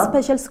நாளுமே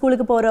ஸ்பெஷல்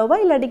ஸ்கூலுக்கு போறவா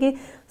இல்லாட்டி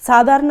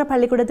சாதாரண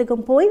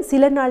பள்ளிக்கூடத்துக்கும் போய்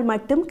சில நாள்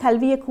மட்டும்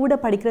கல்வியை கூட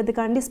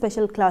படிக்கிறதுக்காண்டி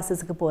ஸ்பெஷல்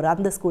கிளாஸஸ்க்கு போறா,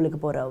 அந்த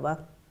ஸ்கூலுக்கு போறவா?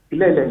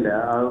 இல்ல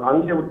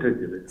அங்கே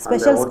விட்டுருக்குது,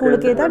 ஸ்பெஷல்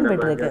ஸ்கூலுக்கே தான்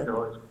விட்டுருக்கு.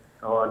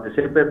 அந்த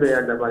ஷேப்பே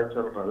அந்த மாதிரி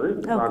சொல்றது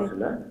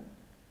பிரான்ஸ்ல,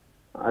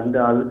 அந்த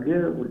அதுக்கு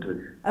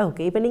விட்டுருக்கு.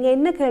 ஓகே, இப்போ நீங்க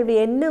என்ன கேள்வி,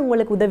 என்ன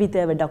உங்களுக்கு உதவி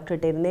தேவை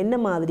டாக்டர்கிட்ட இருந்து, என்ன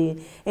மாதிரி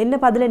என்ன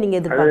பதில நீங்க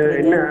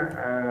எதிர்பார்க்கறீங்க?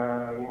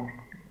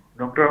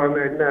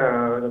 டாக்டர் என்ன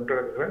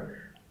டாக்டர்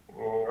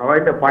அவ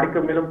இந்த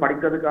படிக்க மேலும்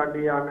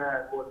படிக்கிறதுக்காண்டியான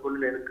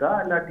சூழ்நிலை இருக்கா,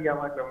 இல்லாட்டி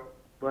அவன்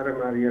வேற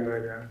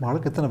மாதிரியான?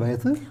 மகளுக்கு எத்தனை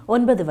வயசு?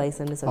 9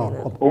 வயசுன்னு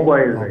சொல்லுங்க.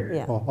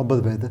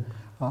 9 வயது.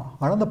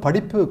 ஆனால் அந்த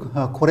படிப்பு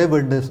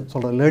குறைவுன்னு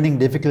சொல்கிற லேர்னிங்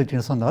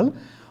டிஃபிகல்ட்டின்னு சொன்னால்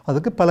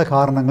அதுக்கு பல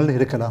காரணங்கள்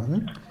இருக்கலாம்.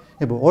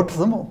 இப்போ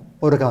ஓட்டிசம்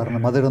ஒரு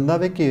காரணம், அது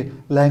இருந்தாவே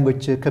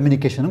லாங்குவேஜ்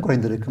கம்யூனிகேஷனும்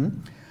குறைந்திருக்கும்.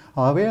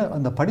 ஆகவே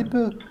அந்த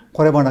படிப்பு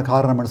குறைவான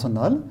காரணம்னு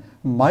சொன்னால்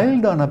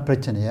மைல்டான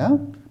பிரச்சனையாக,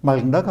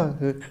 மைல்டாக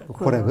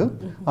குறைவு,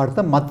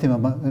 அடுத்த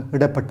மத்தியம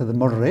இடப்பட்டது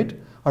மொடரேட்,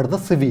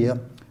 அடுத்த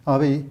சிவியர்.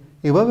 ஆகவே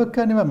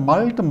இவருக்கு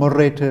மைல்டு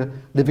மொடரேட்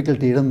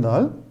டிஃபிகல்ட்டி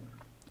இருந்தால்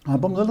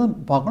அப்போ முதல்ல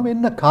பார்க்கணும்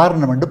என்ன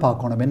காரணம் என்று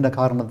பார்க்கணும், என்ன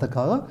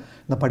காரணத்துக்காக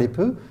இந்த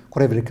படிப்பு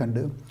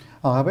குறைவிருக்கண்டு.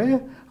 ஆகவே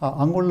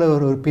அங்குள்ள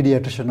ஒரு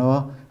பீடியாட்ரிஷனோ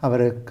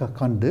அவரை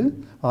கண்டு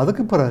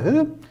அதுக்கு பிறகு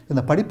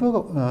இந்த படிப்பு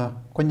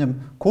கொஞ்சம்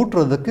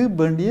கூட்டுறதுக்கு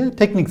வேண்டிய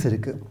டெக்னிக்ஸ்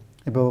இருக்குது.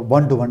 இப்போ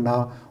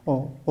 1-to-1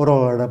 ஒரு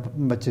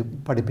வச்சு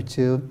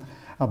படிப்பிச்சு.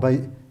 அப்போ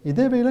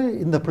இதே வேளை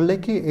இந்த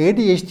பிள்ளைக்கு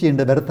ADHD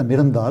என்ற வருத்தம்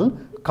இருந்தால்,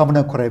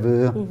 கவனக்குறைவு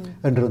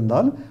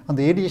என்றிருந்தால் அந்த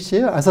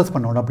ADHDயை அசஸ்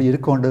பண்ணணும். அப்படி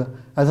இருக்கொண்டு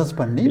அசஸ்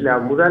பண்ணி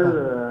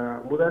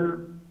முதல்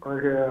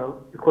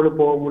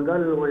கொழுப்போ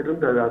முதல்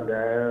இருந்தது, அந்த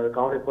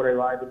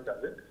கவனக்குறைவா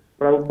இருந்தது.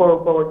 இப்போ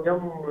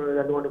கொஞ்சம்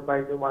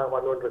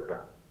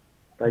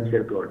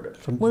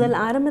முதல்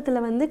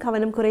ஆரம்பத்துல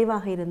கவனம்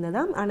குறைவாக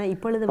இருந்ததாம், ஆனா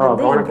இப்பொழுது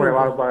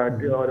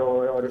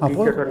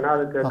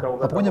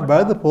கொஞ்சம்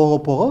வயது போக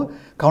போக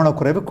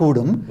கவனக்குறைவு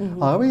கூடும்.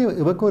 ஆகவே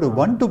இவருக்கு ஒரு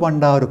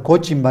 1-to-1 ஒரு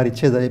கோச்சிங் மாதிரி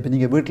செய்த, இப்போ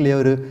நீங்கள் வீட்டிலேயே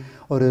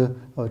ஒரு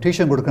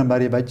டியூஷன் கொடுக்குற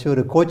மாதிரி வச்சு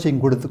ஒரு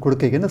கோச்சிங்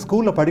கொடுக்க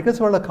ஸ்கூலில் படிக்கிற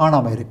சொல்ல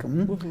காணாமல் இருக்கும்.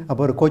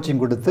 அப்போ ஒரு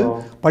கோச்சிங் கொடுத்து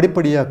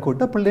படிப்படியாக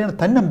கூட்ட பிள்ளைங்க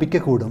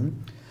தன்னம்பிக்கை கூடும்.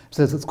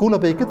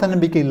 ஸ்கூலில் போய்க்கு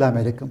தன்னம்பிக்கை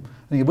இல்லாமல் இருக்கும்.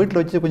 நீங்கள் வீட்டில்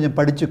வச்சு கொஞ்சம்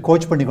படித்து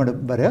கோச் பண்ணி கொண்டு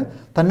வர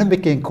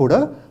தன்னம்பிக்கையும் கூட,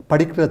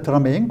 படிக்கிற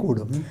திறமையும்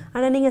கூடும்.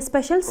 ஆனால் நீங்கள்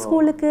ஸ்பெஷல்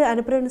ஸ்கூலுக்கு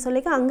அனுப்புகிறேன்னு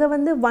சொல்லிக்க அங்கே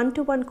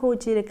 1-to-1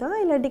 கோச் இருக்கா,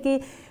 இல்லாட்டிக்கு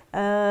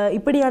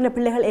இப்படியான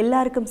பிள்ளைகள்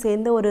எல்லாருக்கும்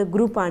சேர்ந்த ஒரு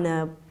குரூப்பான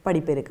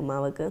படிப்பு இருக்குமா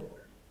அவருக்கு?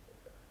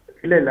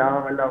 இல்ல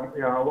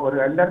ஒரு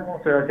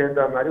எல்லாருக்கும்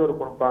சேர்ந்த மாதிரி ஒரு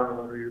குரூப்பான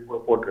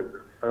ஒரு போட்டிருக்கு.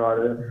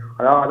 அதாவது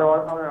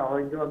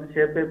இங்க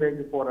ஷேப்பே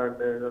பேக்கு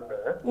போறான்னு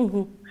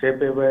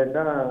ஷேப்பே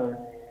பேண்டா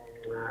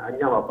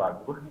 5ஆம்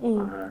வகுப்பு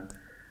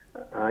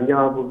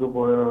 5ஆம்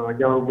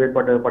வகுப்பு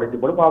மேற்பட்ட படித்து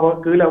போல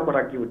அவன் கீழே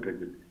படாக்கி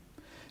விட்டுருக்கு.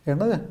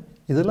 ஏன்னா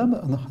இதெல்லாம்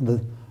அந்த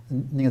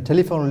நீங்கள்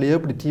டெலிஃபோன்லேயோ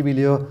இப்படி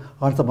டிவிலேயோ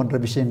ஆன்சர் பண்ணுற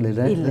விஷயங்கள்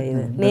இல்லை,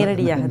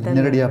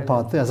 நேரடியாக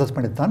பார்த்து அசஸ்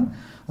பண்ணித்தான்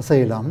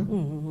செய்யலாம்.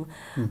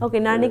 ஓகே,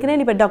 நான்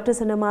நினைக்கிறேன் இப்போ டாக்டர்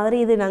சொன்ன மாதிரி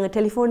இது நாங்கள்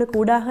டெலிஃபோனுக்கு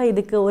ஊடாக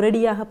இதுக்கு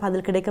ஒரேடியாக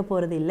பதில் கிடைக்க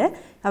போகிறது இல்லை.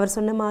 அவர்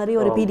சொன்ன மாதிரி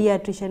ஒரு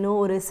பீடியாட்ரிஷனோ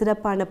ஒரு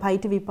சிறப்பான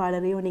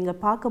பயிற்றுவிப்பாளரையோ நீங்கள்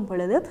பார்க்கும்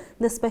பொழுது,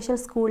 இந்த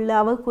ஸ்பெஷல் ஸ்கூலில்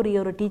அவருக்குரிய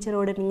ஒரு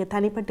டீச்சரோடு நீங்கள்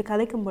தனிப்பட்டு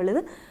கதைக்கும்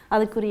பொழுது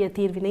அதுக்குரிய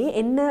தீர்வினை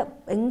என்ன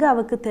எங்கே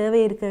அவருக்கு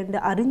தேவை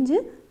இருக்குன்னு அறிஞ்சு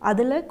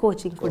அதில்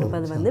கோச்சிங்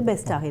கொடுப்பது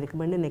பெஸ்ட்டாக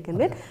இருக்குமென்னு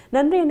நினைக்கின்றேன்.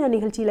 நன்றி என்ன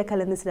நிகழ்ச்சியில்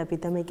கலந்து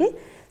சிறப்பித்தமைக்கு.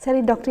 சரி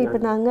டாக்டர், இப்போ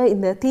நாங்கள்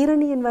இந்த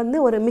தீரணியன்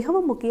ஒரு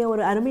மிகவும் முக்கிய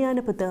ஒரு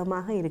அருமையான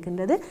புத்தகமாக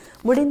இருக்கின்றது.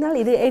 இருக்கின்றது. முடிந்தால்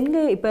இது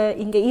எங்கே இப்போ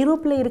இங்கே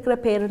யூரோப்பில் இருக்கிற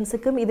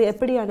பேரண்ட்ஸுக்கும் இது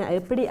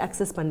எப்படி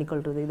அக்சஸ்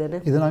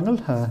பண்ணிக்கொள்வது? இது நாங்கள்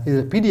இது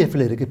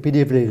பிடிஎஃப்ல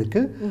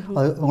இருக்குது.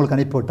 அது உங்களுக்கு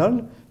அனுப்பிவிட்டால்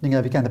நீங்கள்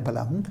அதுக்கு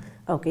அனுப்பலாம்.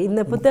 ஓகே,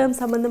 இந்த புத்தகம்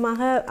சம்பந்தமாக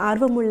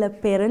ஆர்வமுள்ள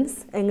பேரண்ட்ஸ்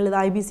எங்களது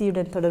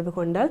ஐபிசியுடன் தொடர்பு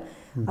கொண்டால்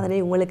அதனை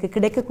உங்களுக்கு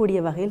கிடைக்கக்கூடிய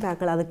வகையில்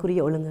நாங்கள் அதற்குரிய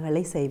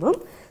ஒழுங்குகளை செய்வோம்.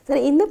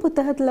 சரி, இந்த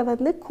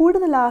புத்தகத்தில்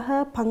கூடுதலாக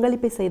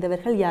பங்களிப்பை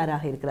செய்தவர்கள்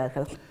யாராக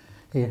இருக்கிறார்கள்?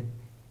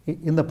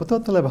 இந்த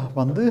புத்தகத்தில்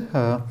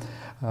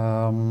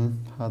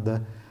அந்த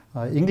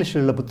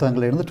இங்கிலீஷில் உள்ள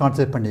புத்தகங்களை இருந்து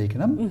டிரான்ஸ்லேட்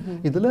பண்ணியிருக்கணும்.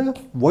 இதில்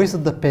வாய்ஸ்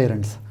ஆஃப் த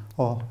பேரண்ட்ஸ்,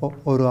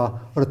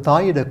 ஒரு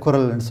தாயிட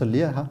குரல்னு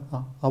சொல்லி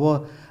அவள்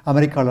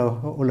அமெரிக்காவில்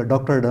உள்ள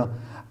டாக்டரோட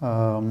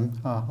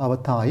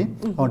அவள் தாய்,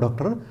 அவன்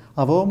டாக்டர்,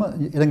 அவவும்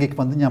இலங்கைக்கு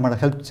நம்மளை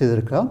ஹெல்ப்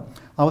செய்திருக்கா.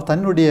 அவள்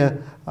தன்னுடைய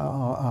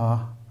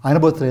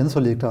அனுபவத்திலேருந்து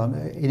சொல்லியிருக்காங்க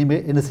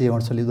இனிமேல் என்ன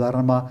செய்யணும்னு சொல்லி.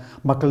 உதாரணமாக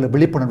மக்களோட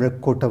விழிப்புணர்வை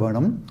கூட்ட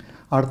வேணும்.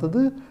 அடுத்தது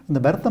இந்த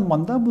வருத்தம்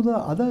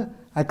வந்தால் அதை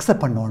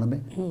அக்செப்ட் பண்ணணுமே,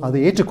 அதை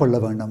ஏற்றுக்கொள்ள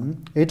வேண்டும்.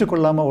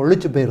 ஏற்றுக்கொள்ளாமல்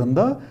ஒழிச்சு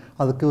போயிருந்தால்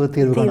அதுக்கு ஒரு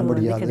தீர்வு காண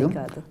முடியாது.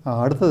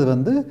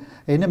 அடுத்தது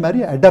என்ன மாதிரி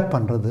அடாப்ட்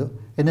பண்ணுறது,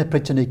 என்ன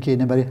பிரச்சனைக்கு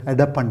என்ன மாதிரி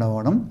அடாப்ட் பண்ண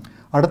வேணும்.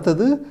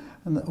 அடுத்தது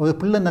ஒரு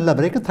பிள்ளை நல்ல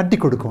வரைக்கும் தட்டி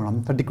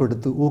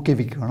கொடுத்து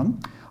ஊக்குவிக்கணும்.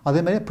 அதே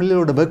மாதிரி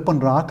பிள்ளைகளோட ஒர்க்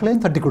பண்ணுற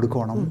ஆக்களையும் தட்டி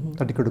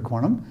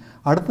கொடுக்கணும்.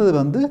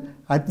 அடுத்தது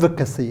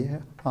அட்வொகசி,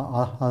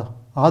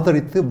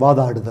 ஆதரித்து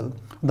வாதாடுதல்.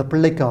 அந்த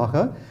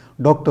பிள்ளைக்காக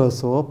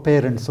டாக்டர்ஸோ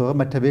பேரண்ட்ஸோ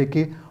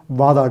மற்றவைக்கு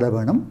வாதாட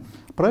வேணும்.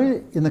 அப்புறம்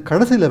இந்த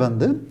கடைசியில்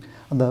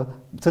அந்த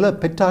சில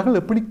பெற்றார்கள்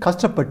எப்படி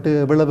கஷ்டப்பட்டு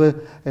எவ்வளவு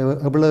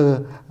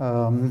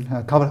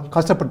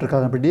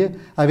கஷ்டப்பட்டிருக்காங்க அப்படி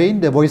அவை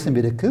இந்த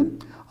வாய்ஸும்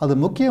இருக்குது. அது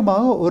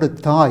முக்கியமாக ஒரு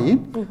தாய்,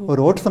 ஒரு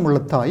ஓட்டிசம் உள்ள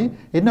தாய்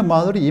என்ன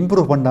மாதிரி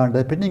இம்ப்ரூவ்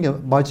பண்ணாண்ட இப்போ நீங்கள்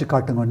வாய்ச்சி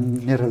காட்டுங்க.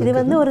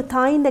 இது ஒரு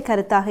தாயின்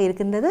கருத்தாக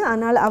இருக்கின்றது.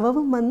 ஆனால்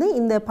அவவும்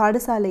இந்த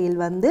பாடசாலையில்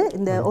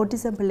இந்த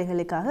ஓட்டிசம்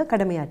பிள்ளைகளுக்காக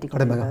கடமையாற்றி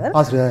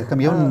ஆசிரியர்,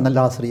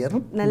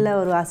 நல்ல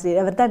ஒரு ஆசிரியர்.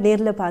 அவர் தான்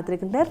நேரில்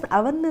பார்த்துருக்கின்றார்.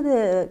 அவரது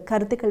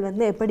கருத்துக்கள்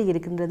எப்படி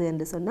இருக்கின்றது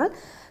என்று சொன்னால்,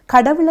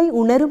 கடவுளை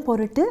உணரும்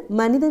பொருட்டு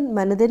மனிதன்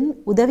மனதின்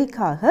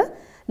உதவிக்காக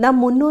நம்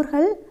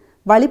முன்னோர்கள்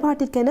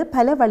வழிபாட்டிற்கென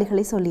பல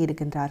வழிகளை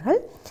சொல்லியிருக்கின்றார்கள்.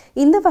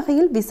 இந்த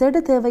வகையில் விசேட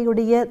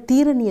தேவையுடைய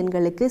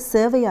தீரணியன்களுக்கு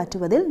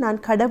சேவையாற்றுவதில் நான்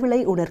கடவுளை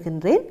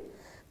உணர்கின்றேன்.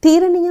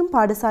 தீரணியம்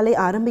பாடசாலை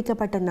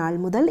ஆரம்பிக்கப்பட்ட நாள்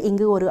முதல்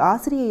இங்கு ஒரு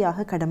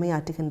ஆசிரியையாக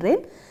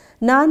கடமையாற்றுகின்றேன்.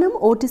 நானும்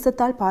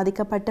ஓட்டிசத்தால்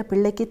பாதிக்கப்பட்ட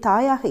பிள்ளைக்கு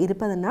தாயாக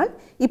இருப்பதனால்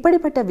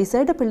இப்படிப்பட்ட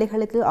விசேட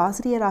பிள்ளைகளுக்கு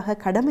ஆசிரியராக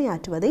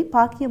கடமையாற்றுவதை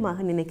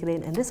பாக்கியமாக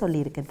நினைக்கிறேன் என்று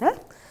சொல்லியிருக்கின்றார்.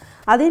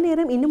 அதே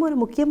நேரம் இன்னும் ஒரு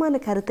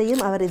முக்கியமான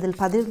கருத்தையும் அவர்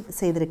இதில் பதிவு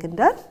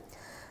செய்திருக்கின்றார்.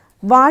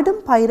 வாடும்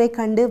பயிரை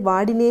கண்டு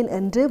வாடினேன்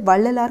என்று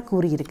வள்ளலார்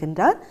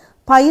கூறியிருக்கின்றார்.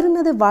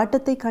 பயிரினது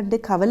வாட்டத்தை கண்டு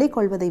கவலை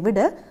கொள்வதை விட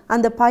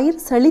அந்த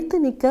பயிர் செழித்து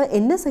நிற்க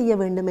என்ன செய்ய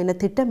வேண்டும் என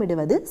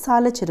திட்டமிடுவது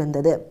சாலச்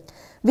சிறந்தது.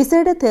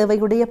 விசேட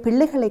தேவையுடைய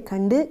பிள்ளைகளை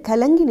கண்டு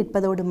கலங்கி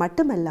நிற்பதோடு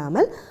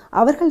மட்டுமல்லாமல்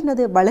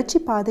அவர்களினது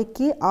வளர்ச்சி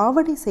பாதைக்கு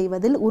ஆவணை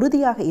செய்வதில்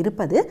உறுதியாக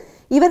இருப்பது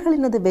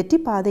இவர்களினது வெற்றி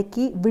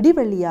பாதைக்கு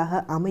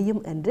விடிவெள்ளியாக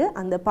அமையும் என்று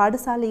அந்த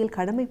பாடசாலையில்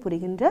கடமை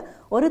புரிகின்ற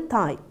ஒரு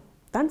தாய்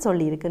தான்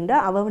சொல்லியிருக்கின்ற.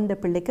 அவவண்ட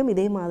பிள்ளைக்கும்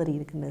இதே மாதிரி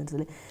இருக்கின்றது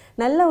சொல்லி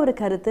நல்ல ஒரு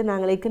கருத்து.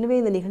 நாங்கள் ஏற்கனவே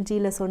இந்த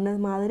நிகழ்ச்சியில் சொன்னது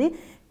மாதிரி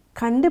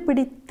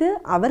கண்டுபிடித்து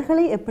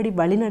அவர்களை எப்படி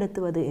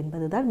வழிநடத்துவது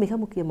என்பதுதான் மிக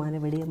முக்கியமான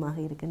விடயமாக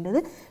இருக்கின்றது.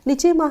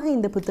 நிச்சயமாக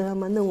இந்த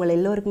புத்தகம் உங்கள்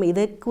எல்லோருக்கும்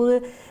இதற்கு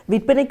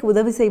விற்பனைக்கு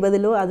உதவி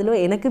செய்வதிலோ அதிலோ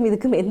எனக்கும்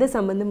இதுக்கும் எந்த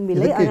சம்பந்தமும்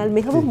இல்லை. ஆனால்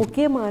மிகவும்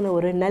முக்கியமான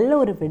ஒரு நல்ல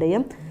ஒரு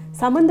விடயம்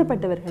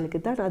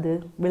சம்பந்தப்பட்டவர்களுக்கு தான் அது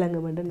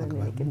விளங்கும் என்று நான்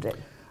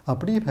நினைக்கின்றேன்.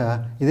 அப்படி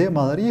இதே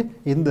மாதிரி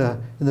இந்த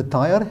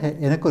தாயார்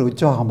எனக்கு ஒரு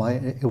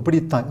உற்சாகமாக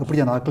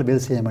எப்படியான நாட்கள்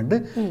வேலை செய்ய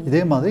வேண்டும்.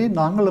 இதே மாதிரி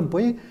நாங்களும்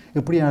போய்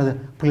எப்படியான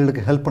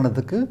பிள்ளைகளுக்கு ஹெல்ப்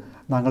பண்ணதுக்கு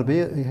நாங்கள்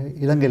போய்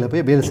இலங்கையில்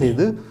போய் வேலை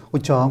செய்து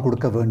உற்சாகம்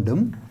கொடுக்க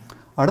வேண்டும்.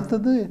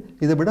 அடுத்தது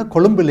இதை விட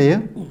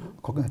கொழும்புலேயும்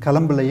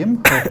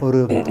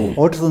ஒரு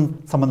ஓட்டிசம்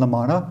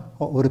சம்பந்தமான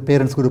ஒரு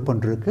பேரண்ட்ஸ் குரூப்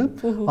ஒன்று இருக்குது.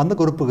 அந்த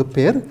குரூப்புக்கு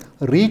பேர்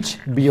ரீச்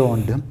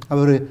பியாண்டு.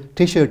 அவர்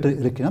டிஷர்ட்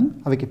இருக்கணும்,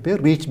 அவைக்கு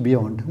பேர் ரீச்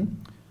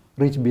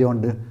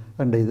பியாண்டு.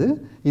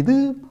 இது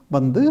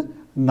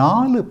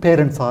 4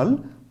 பேரண்ட்ஸால்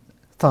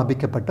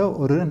ஸ்தாபிக்கப்பட்ட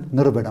ஒரு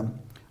நிறுவனம்.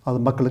 அது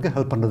மக்களுக்கு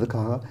ஹெல்ப்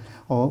பண்ணுறதுக்காக.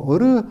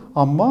 ஒரு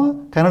அம்மா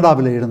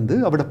கனடாவில் இருந்து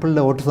அவரோட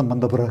பிள்ளை ஓட்டிசம்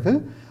வந்த பிறகு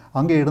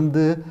அங்கே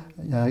இருந்து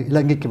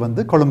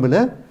இலங்கைக்கு கொழும்பில்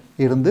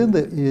இருந்து இந்த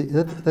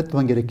இதை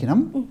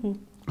துவங்கியிருக்கணும்.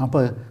 அப்போ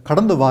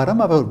கடந்த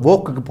வாரம் அவர்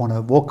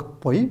வோக்கு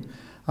போய்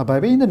அப்போ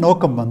இந்த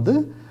நோக்கம்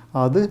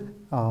அது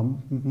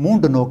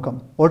 3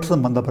 நோக்கம்.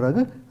 ஓட்டிசம் வந்த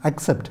பிறகு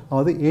அக்செப்ட்,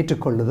 அதாவது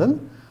ஏற்றுக்கொள்ளுதல்.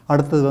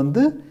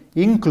 அடுத்தது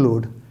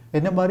இன்க்ளூட்,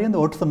 என்ன மாதிரி அந்த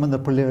ஓட்டிசம் வந்த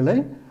பிள்ளைகளை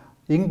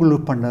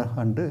இன்க்ளூட்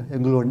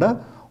எங்களோட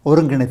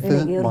ஒருங்கிணைத்து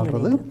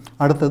வாழ்றது.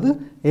 அடுத்தது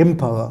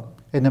எம்பவர்,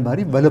 என்ன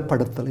மாதிரி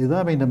வலுப்படுத்தல்.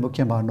 இதுதான் இந்த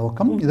முக்கியமான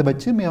நோக்கம். இதை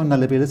வச்சு மிகவும்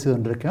நல்ல வேலை செய்து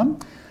கொண்டிருக்கோம்.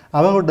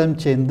 அவர்களுடன்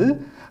சேர்ந்து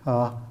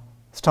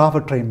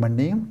ஸ்டாஃபை ட்ரெயின்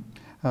பண்ணி,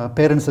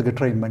 பேரண்ட்ஸுக்கு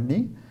ட்ரெயின் பண்ணி,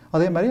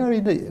 அதே மாதிரி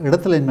இந்த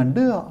இடத்துல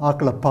என்னென்று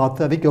ஆக்களை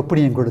பார்த்து அவைக்கு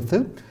ஒப்பீனியன் கொடுத்து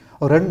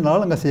ஒரு 2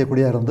 நாள் அங்கே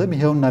செய்யக்கூடிய இருந்து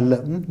மிகவும்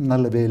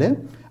நல்ல வேலை.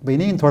 இப்போ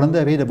இனியும் தொடர்ந்து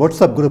அவை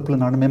வாட்ஸ்அப்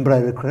குரூப்பில் நான்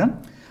மெம்பராக இருக்கிறேன்.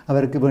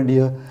 அவருக்கு வேண்டிய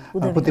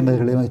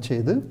புத்திமதிகளையும்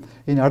செய்து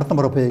இனி அடுத்த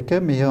முறை போய்க்க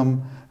மிகவும்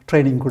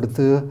ட்ரைனிங்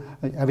கொடுத்து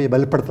அவையை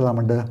பலப்படுத்தலாம்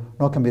என்ற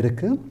நோக்கம்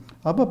இருக்குது.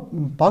 அப்போ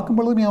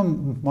பார்க்கும்பொழுது மிகவும்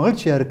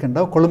மகிழ்ச்சியாக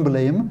இருக்கின்றா.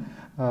 கொழும்புலையும்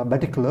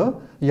பர்டிகுலர்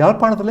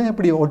யாழ்ப்பாணத்துலேயும்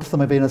எப்படி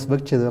ஆட்டிசம் அவேர்னஸ்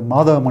ஒர்க் செய்த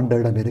மாதவ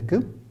மண்டலம்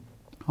இருக்குது,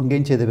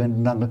 அங்கேயும் செய்த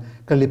வேண்டும் நாங்கள்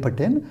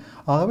கேள்விப்பட்டேன்.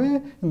 ஆகவே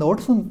இந்த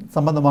ஆட்டிசம்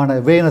சம்பந்தமான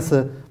அவேர்னஸ்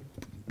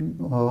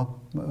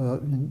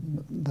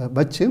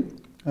வச்சு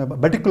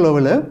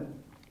பர்டிகுலரில்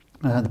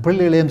அந்த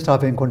பிள்ளைகளையும்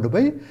ஸ்டாஃபையும் கொண்டு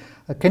போய்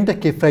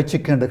கெண்டக்கி ஃப்ரைட்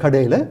சிக்கன்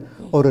கடையில்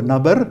ஒரு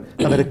நபர்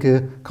அவருக்கு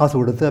காசு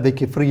கொடுத்து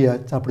அவைக்கு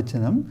ஃப்ரீயாக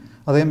சாப்பிடுச்சினோம்.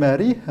 அதே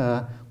மாதிரி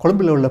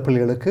கொழும்பில் உள்ள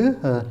பிள்ளைகளுக்கு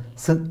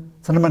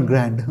சினமன்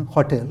கிராண்ட்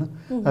ஹோட்டல்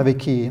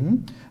அவைக்கு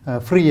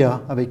ஃப்ரீயாக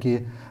அவைக்கு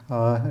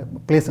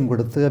பிளேஸும்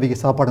கொடுத்து அவைக்கு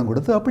சாப்பாடும்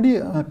கொடுத்து அப்படி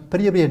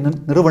பெரிய பெரிய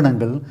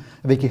நிறுவனங்கள்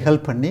அவைக்கு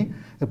ஹெல்ப் பண்ணி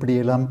இப்படி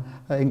எல்லாம்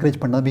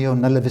என்கரேஜ் பண்ணது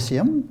மிகவும் நல்ல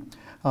விஷயம்.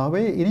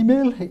 ஆகவே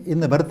இனிமேல்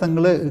இந்த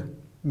வருத்தங்களை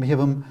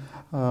மிகவும்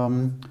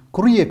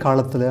குறுகிய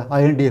காலத்தில்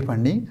ஐடென்டிஃபை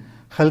பண்ணி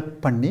ஹெல்ப்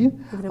பண்ணி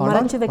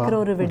மறைச்சு வைக்கிற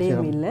ஒரு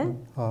விடயம் இல்லை,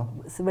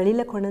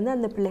 வெளியில் கொண்டு வந்து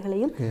அந்த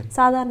பிள்ளைகளையும்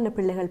சாதாரண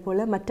பிள்ளைகள்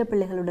போல மற்ற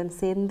பிள்ளைகளுடன்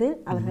சேர்ந்து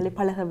அவர்களை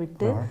பழக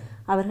விட்டு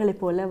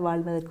அவர்களைப் போல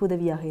வாழ்வதற்கு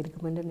உதவியாக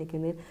இருக்கும் என்று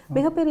நினைக்கிறேன்.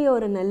 மிகப்பெரிய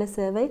ஒரு நல்ல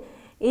சேவை.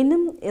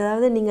 இன்னும்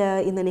ஏதாவது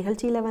நீங்கள் இந்த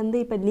நிகழ்ச்சியில் வந்து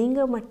இப்போ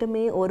நீங்கள்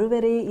மட்டுமே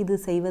ஒருவரே இது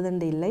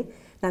செய்வதென்று இல்லை.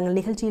 நாங்கள்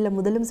நிகழ்ச்சியில்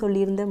முதலும்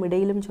சொல்லியிருந்தோம்,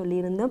 இடையிலும்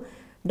சொல்லியிருந்தோம்,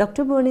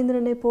 டாக்டர்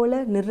புவனேந்திரனை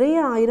போல நிறைய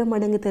 1000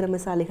 மடங்கு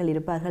திறமைசாலிகள்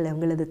இருப்பார்கள்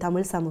எங்களது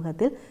தமிழ்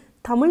சமூகத்தில்.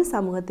 தமிழ்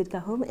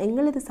சமூகத்திற்காகவும்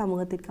எங்களது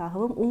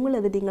சமூகத்திற்காகவும்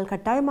நீங்கள்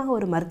கட்டாயமாக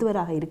ஒரு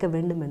மருத்துவராக இருக்க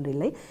வேண்டும்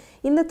என்றில்லை.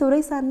 இந்த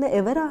துறை சார்ந்த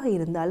எவராக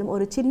இருந்தாலும்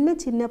ஒரு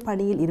சின்ன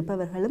பணியில்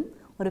இருப்பவர்களும்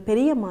ஒரு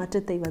பெரிய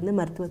மாற்றத்தை வந்து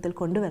மருத்துவத்தில்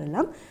கொண்டு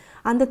வரலாம்.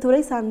 அந்த துறை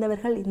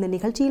சார்ந்தவர்கள் இந்த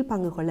நிகழ்ச்சியில்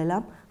பங்கு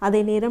கொள்ளலாம். அதே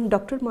நேரம்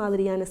டாக்டர்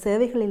மாதிரியான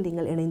சேவைகளில்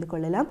நீங்கள் இணைந்து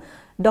கொள்ளலாம்.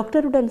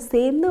 டாக்டருடன்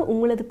சேர்ந்து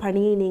உங்களது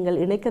பணியை நீங்கள்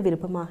இணைக்க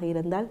விருப்பமாக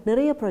இருந்தால்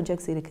நிறைய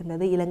ப்ராஜெக்ட்ஸ்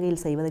இருக்கின்றது,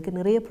 இலங்கையில் செய்வதற்கு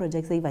நிறைய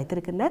ப்ராஜெக்ட்ஸை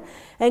வைத்திருக்கின்றனர்.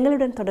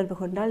 எங்களுடன் தொடர்பு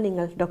கொண்டால்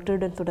நீங்கள்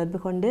டாக்டருடன் தொடர்பு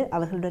கொண்டு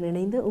அவர்களுடன்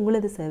இணைந்து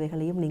உங்களது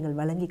சேவைகளையும் நீங்கள்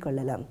வழங்கிக்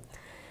கொள்ளலாம்.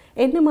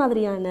 என்ன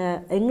மாதிரியான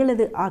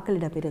எங்களது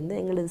ஆக்களிடமிருந்து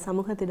எங்களது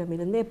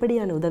சமூகத்திடமிருந்து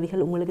எப்படியான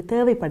உதவிகள் உங்களுக்கு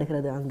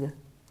தேவைப்படுகிறது அங்கு?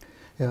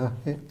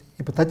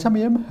 இப்போ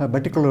தற்சமயம்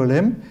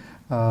பர்டிகுலர்லேயும்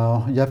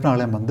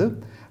ஜப்னாலையும் வந்து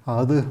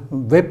அது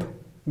வெப்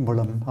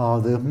மூலம்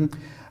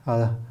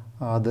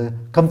அது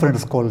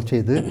கான்ஃபரன்ஸ் கால்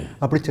செய்து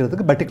அப்படி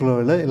செய்கிறதுக்கு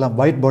பர்டிகுலரில் எல்லாம்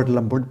ஒயிட்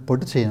போர்டெல்லாம்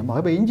போட்டு செய்யணும்.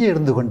 ஆகவே இங்கே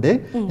இருந்து கொண்டே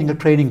நீங்கள்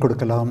ட்ரைனிங்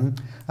கொடுக்கலாம்.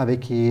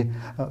 அவைக்கு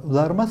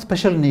உதாரணமாக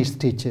ஸ்பெஷல் நீட்ஸ்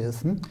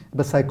டீச்சர்ஸ்,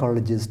 இப்போ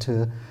சைக்காலஜிஸ்ட்டு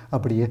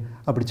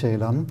அப்படி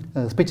செய்யலாம்,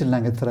 ஸ்பீச் அண்ட்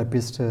லாங்குவேஜ்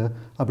தெரப்பிஸ்ட்டு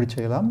அப்படி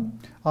செய்யலாம்.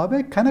 ஆகவே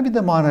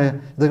கனவிதமான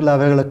இதுகளை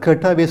அவைகளை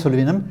கேட்டாவே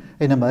சொல்லிவினும்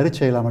என்ன மாதிரி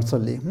செய்யலாம்னு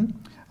சொல்லி.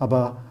 அப்போ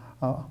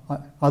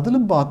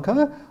அதிலும்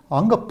பார்க்க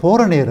அங்கே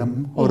போகிற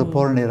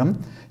நேரம்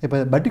இப்போ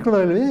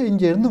பர்டிகுலர்லி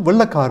இங்கே இருந்து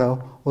வெள்ளக்கார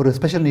ஒரு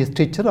ஸ்பெஷல் நீட்ஸ்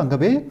டீச்சர்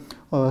அங்கே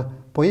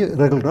போய்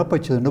ரெகுலராக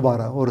போய்ச்சுன்னு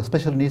வர ஒரு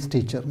ஸ்பெஷல் நீட்ஸ்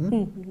டீச்சர்.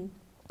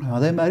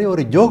 அதே மாதிரி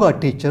ஒரு யோகா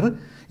டீச்சர்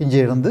இங்கே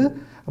இருந்து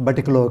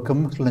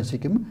பர்டிகுலருக்கும்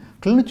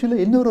கிளிநொச்சியில்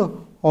இன்னொரு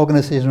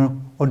ஆர்கனைசேஷன்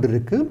ஒன்று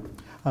இருக்குது.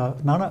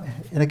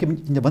 எனக்கு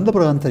இங்கே வந்த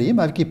பிறகு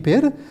தெரியும், அதுக்கு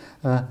பேர்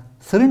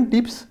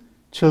செரன்டிப்ஸ்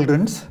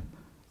சில்ட்ரன்ஸ்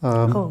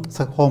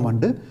ஹோம்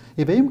அண்டு.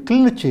 இவையும்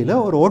கிளிநொச்சியில்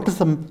ஒரு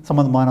ஆட்டிசம்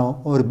சம்மந்தமான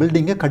ஒரு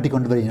பில்டிங்கை கட்டி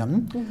கொண்டு வரையணும்.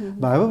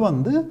 அவ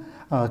வந்து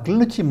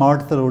கிளிநொச்சி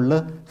மாவட்டத்தில் உள்ள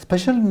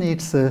ஸ்பெஷல்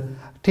நீட்ஸ்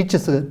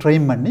டீச்சர்ஸு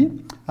ட்ரெயின் பண்ணி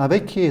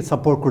அவைக்கு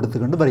சப்போர்ட்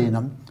கொடுத்துக்கொண்டு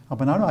வரையணும்.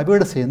 அப்போ நானும்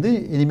அவையோட சேர்ந்து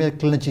இனிமேல்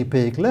கிளிநொச்சி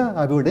பேய்க்கில்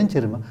அவையோடையும்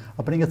சேருவேன்.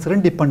 அப்போ நீங்கள்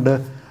சிரண்டிப்பண்ட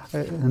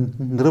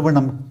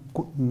நிறுவனம்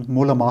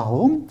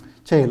மூலமாகவும்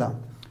செய்யலாம்.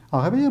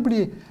 ஆகவே அப்படி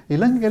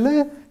இலங்கையில்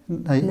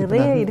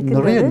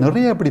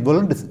நிறைய அப்படி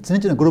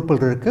சின்ன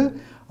குரூப்புகள் இருக்குது.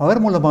 அவர்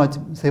மூலமாக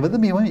செய்வது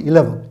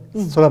மிகவும்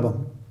சுலபம்.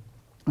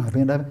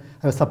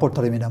 சப்போர்ட்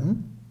தர வேண்டும்.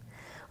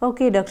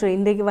 ஓகே டாக்டர்,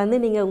 இன்றைக்கு வந்து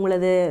நீங்கள்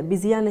உங்களது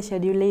பிஸியான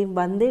ஷெட்யூல்லையும்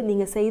வந்து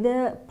நீங்கள் செய்த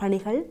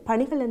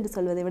பணிகள் என்று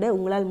சொல்வதை விட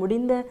உங்களால்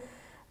முடிந்த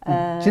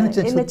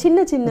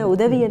சின்ன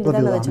உதவி என்று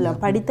தான் அதை சொல்லலாம்.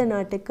 படித்த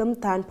நாட்டுக்கும்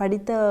தான்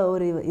படித்த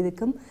ஒரு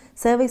இதுக்கும்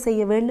சேவை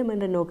செய்ய வேண்டும்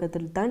என்ற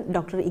நோக்கத்தில் தான்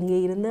டாக்டர் இங்கே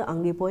இருந்து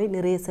அங்கே போய்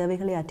நிறைய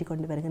சேவைகளை ஆற்றி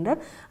கொண்டு வருகின்றார்.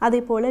 அதே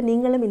போல்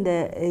நீங்களும் இந்த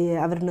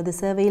அவரது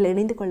சேவையில்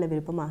இணைந்து கொள்ள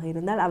விருப்பமாக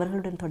இருந்தால்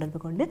அவர்களுடன் தொடர்பு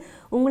கொண்டு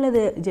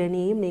உங்களது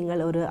ஜேர்னியையும்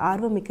நீங்கள் ஒரு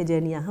ஆர்வமிக்க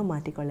ஜேர்னியாக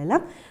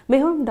மாற்றிக்கொள்ளலாம்.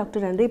 மிகவும்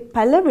டாக்டர் நன்றி.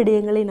 பல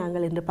விடயங்களை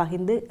நாங்கள் இன்று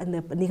பகிர்ந்து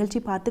அந்த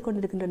நிகழ்ச்சி பார்த்து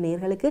கொண்டிருக்கின்ற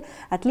நேயர்களுக்கு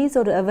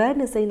அட்லீஸ்ட் ஒரு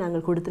அவேர்னஸை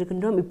நாங்கள்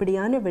கொடுத்திருக்கின்றோம்.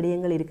 இப்படியான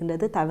விடயங்கள்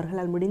இருக்கின்றது,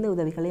 அவர்களால் முடிந்த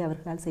உதவிகள்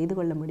அவர்களால் செய்து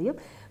கொள்ள முடியும்.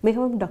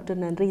 மிகவும்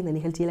டாக்டர் நன்றி இந்த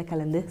நிகழ்ச்சியில்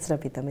கலந்து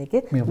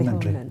சிறப்பித்தமைக்கு.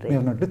 மிகவும்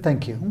நன்றி.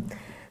 தேங்க்யூ.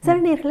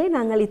 சரணியர்களே,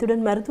 நாங்கள்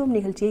இத்துடன் மருத்துவம்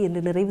நிகழ்ச்சியை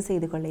இன்று நிறைவு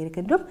செய்து கொள்ள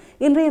இருக்கின்றோம்.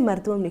 இன்றைய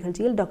மருத்துவம்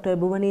நிகழ்ச்சியில் டாக்டர்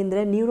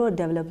புவனேந்திரன் நியூரோ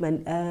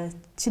டெவலப்மெண்ட்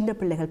சின்ன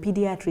பிள்ளைகள்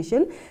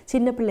பீடியாட்ரிஷியன்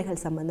சின்ன பிள்ளைகள்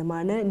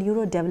சம்பந்தமான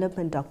நியூரோ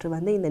டெவலப்மெண்ட் டாக்டர்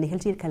வந்து இந்த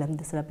நிகழ்ச்சியில்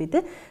கலந்து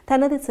சிறப்பித்து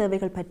தனது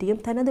சேவைகள்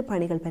பற்றியும் தனது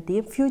பணிகள்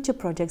பற்றியும் ஃபியூச்சர்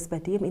ப்ராஜெக்ட்ஸ்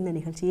பற்றியும் இந்த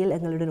நிகழ்ச்சியில்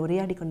எங்களுடன்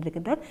உரையாடி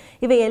கொண்டிருக்கின்றார்.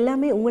 இவை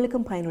எல்லாமே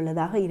உங்களுக்கும்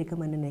பயனுள்ளதாக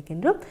இருக்கும் என்று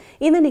நினைக்கின்றோம்.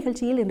 இந்த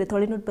நிகழ்ச்சியில் இன்று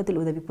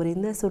தொழில்நுட்பத்தில் உதவி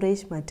புரிந்த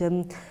சுரேஷ் மற்றும்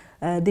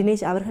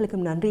தினேஷ்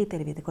அவர்களுக்கும் நன்றியை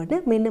தெரிவித்துக் கொண்டு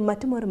மீண்டும்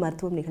மற்றும் ஒரு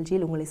மருத்துவம்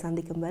நிகழ்ச்சியில் உங்களை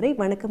சந்திக்கும் வரை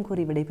வணக்கம்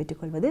கூறி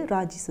விடைபெற்றுக் கொள்வது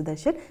ராஜி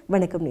சுதர்ஷன்.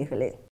 வணக்கம் நேயர்களே.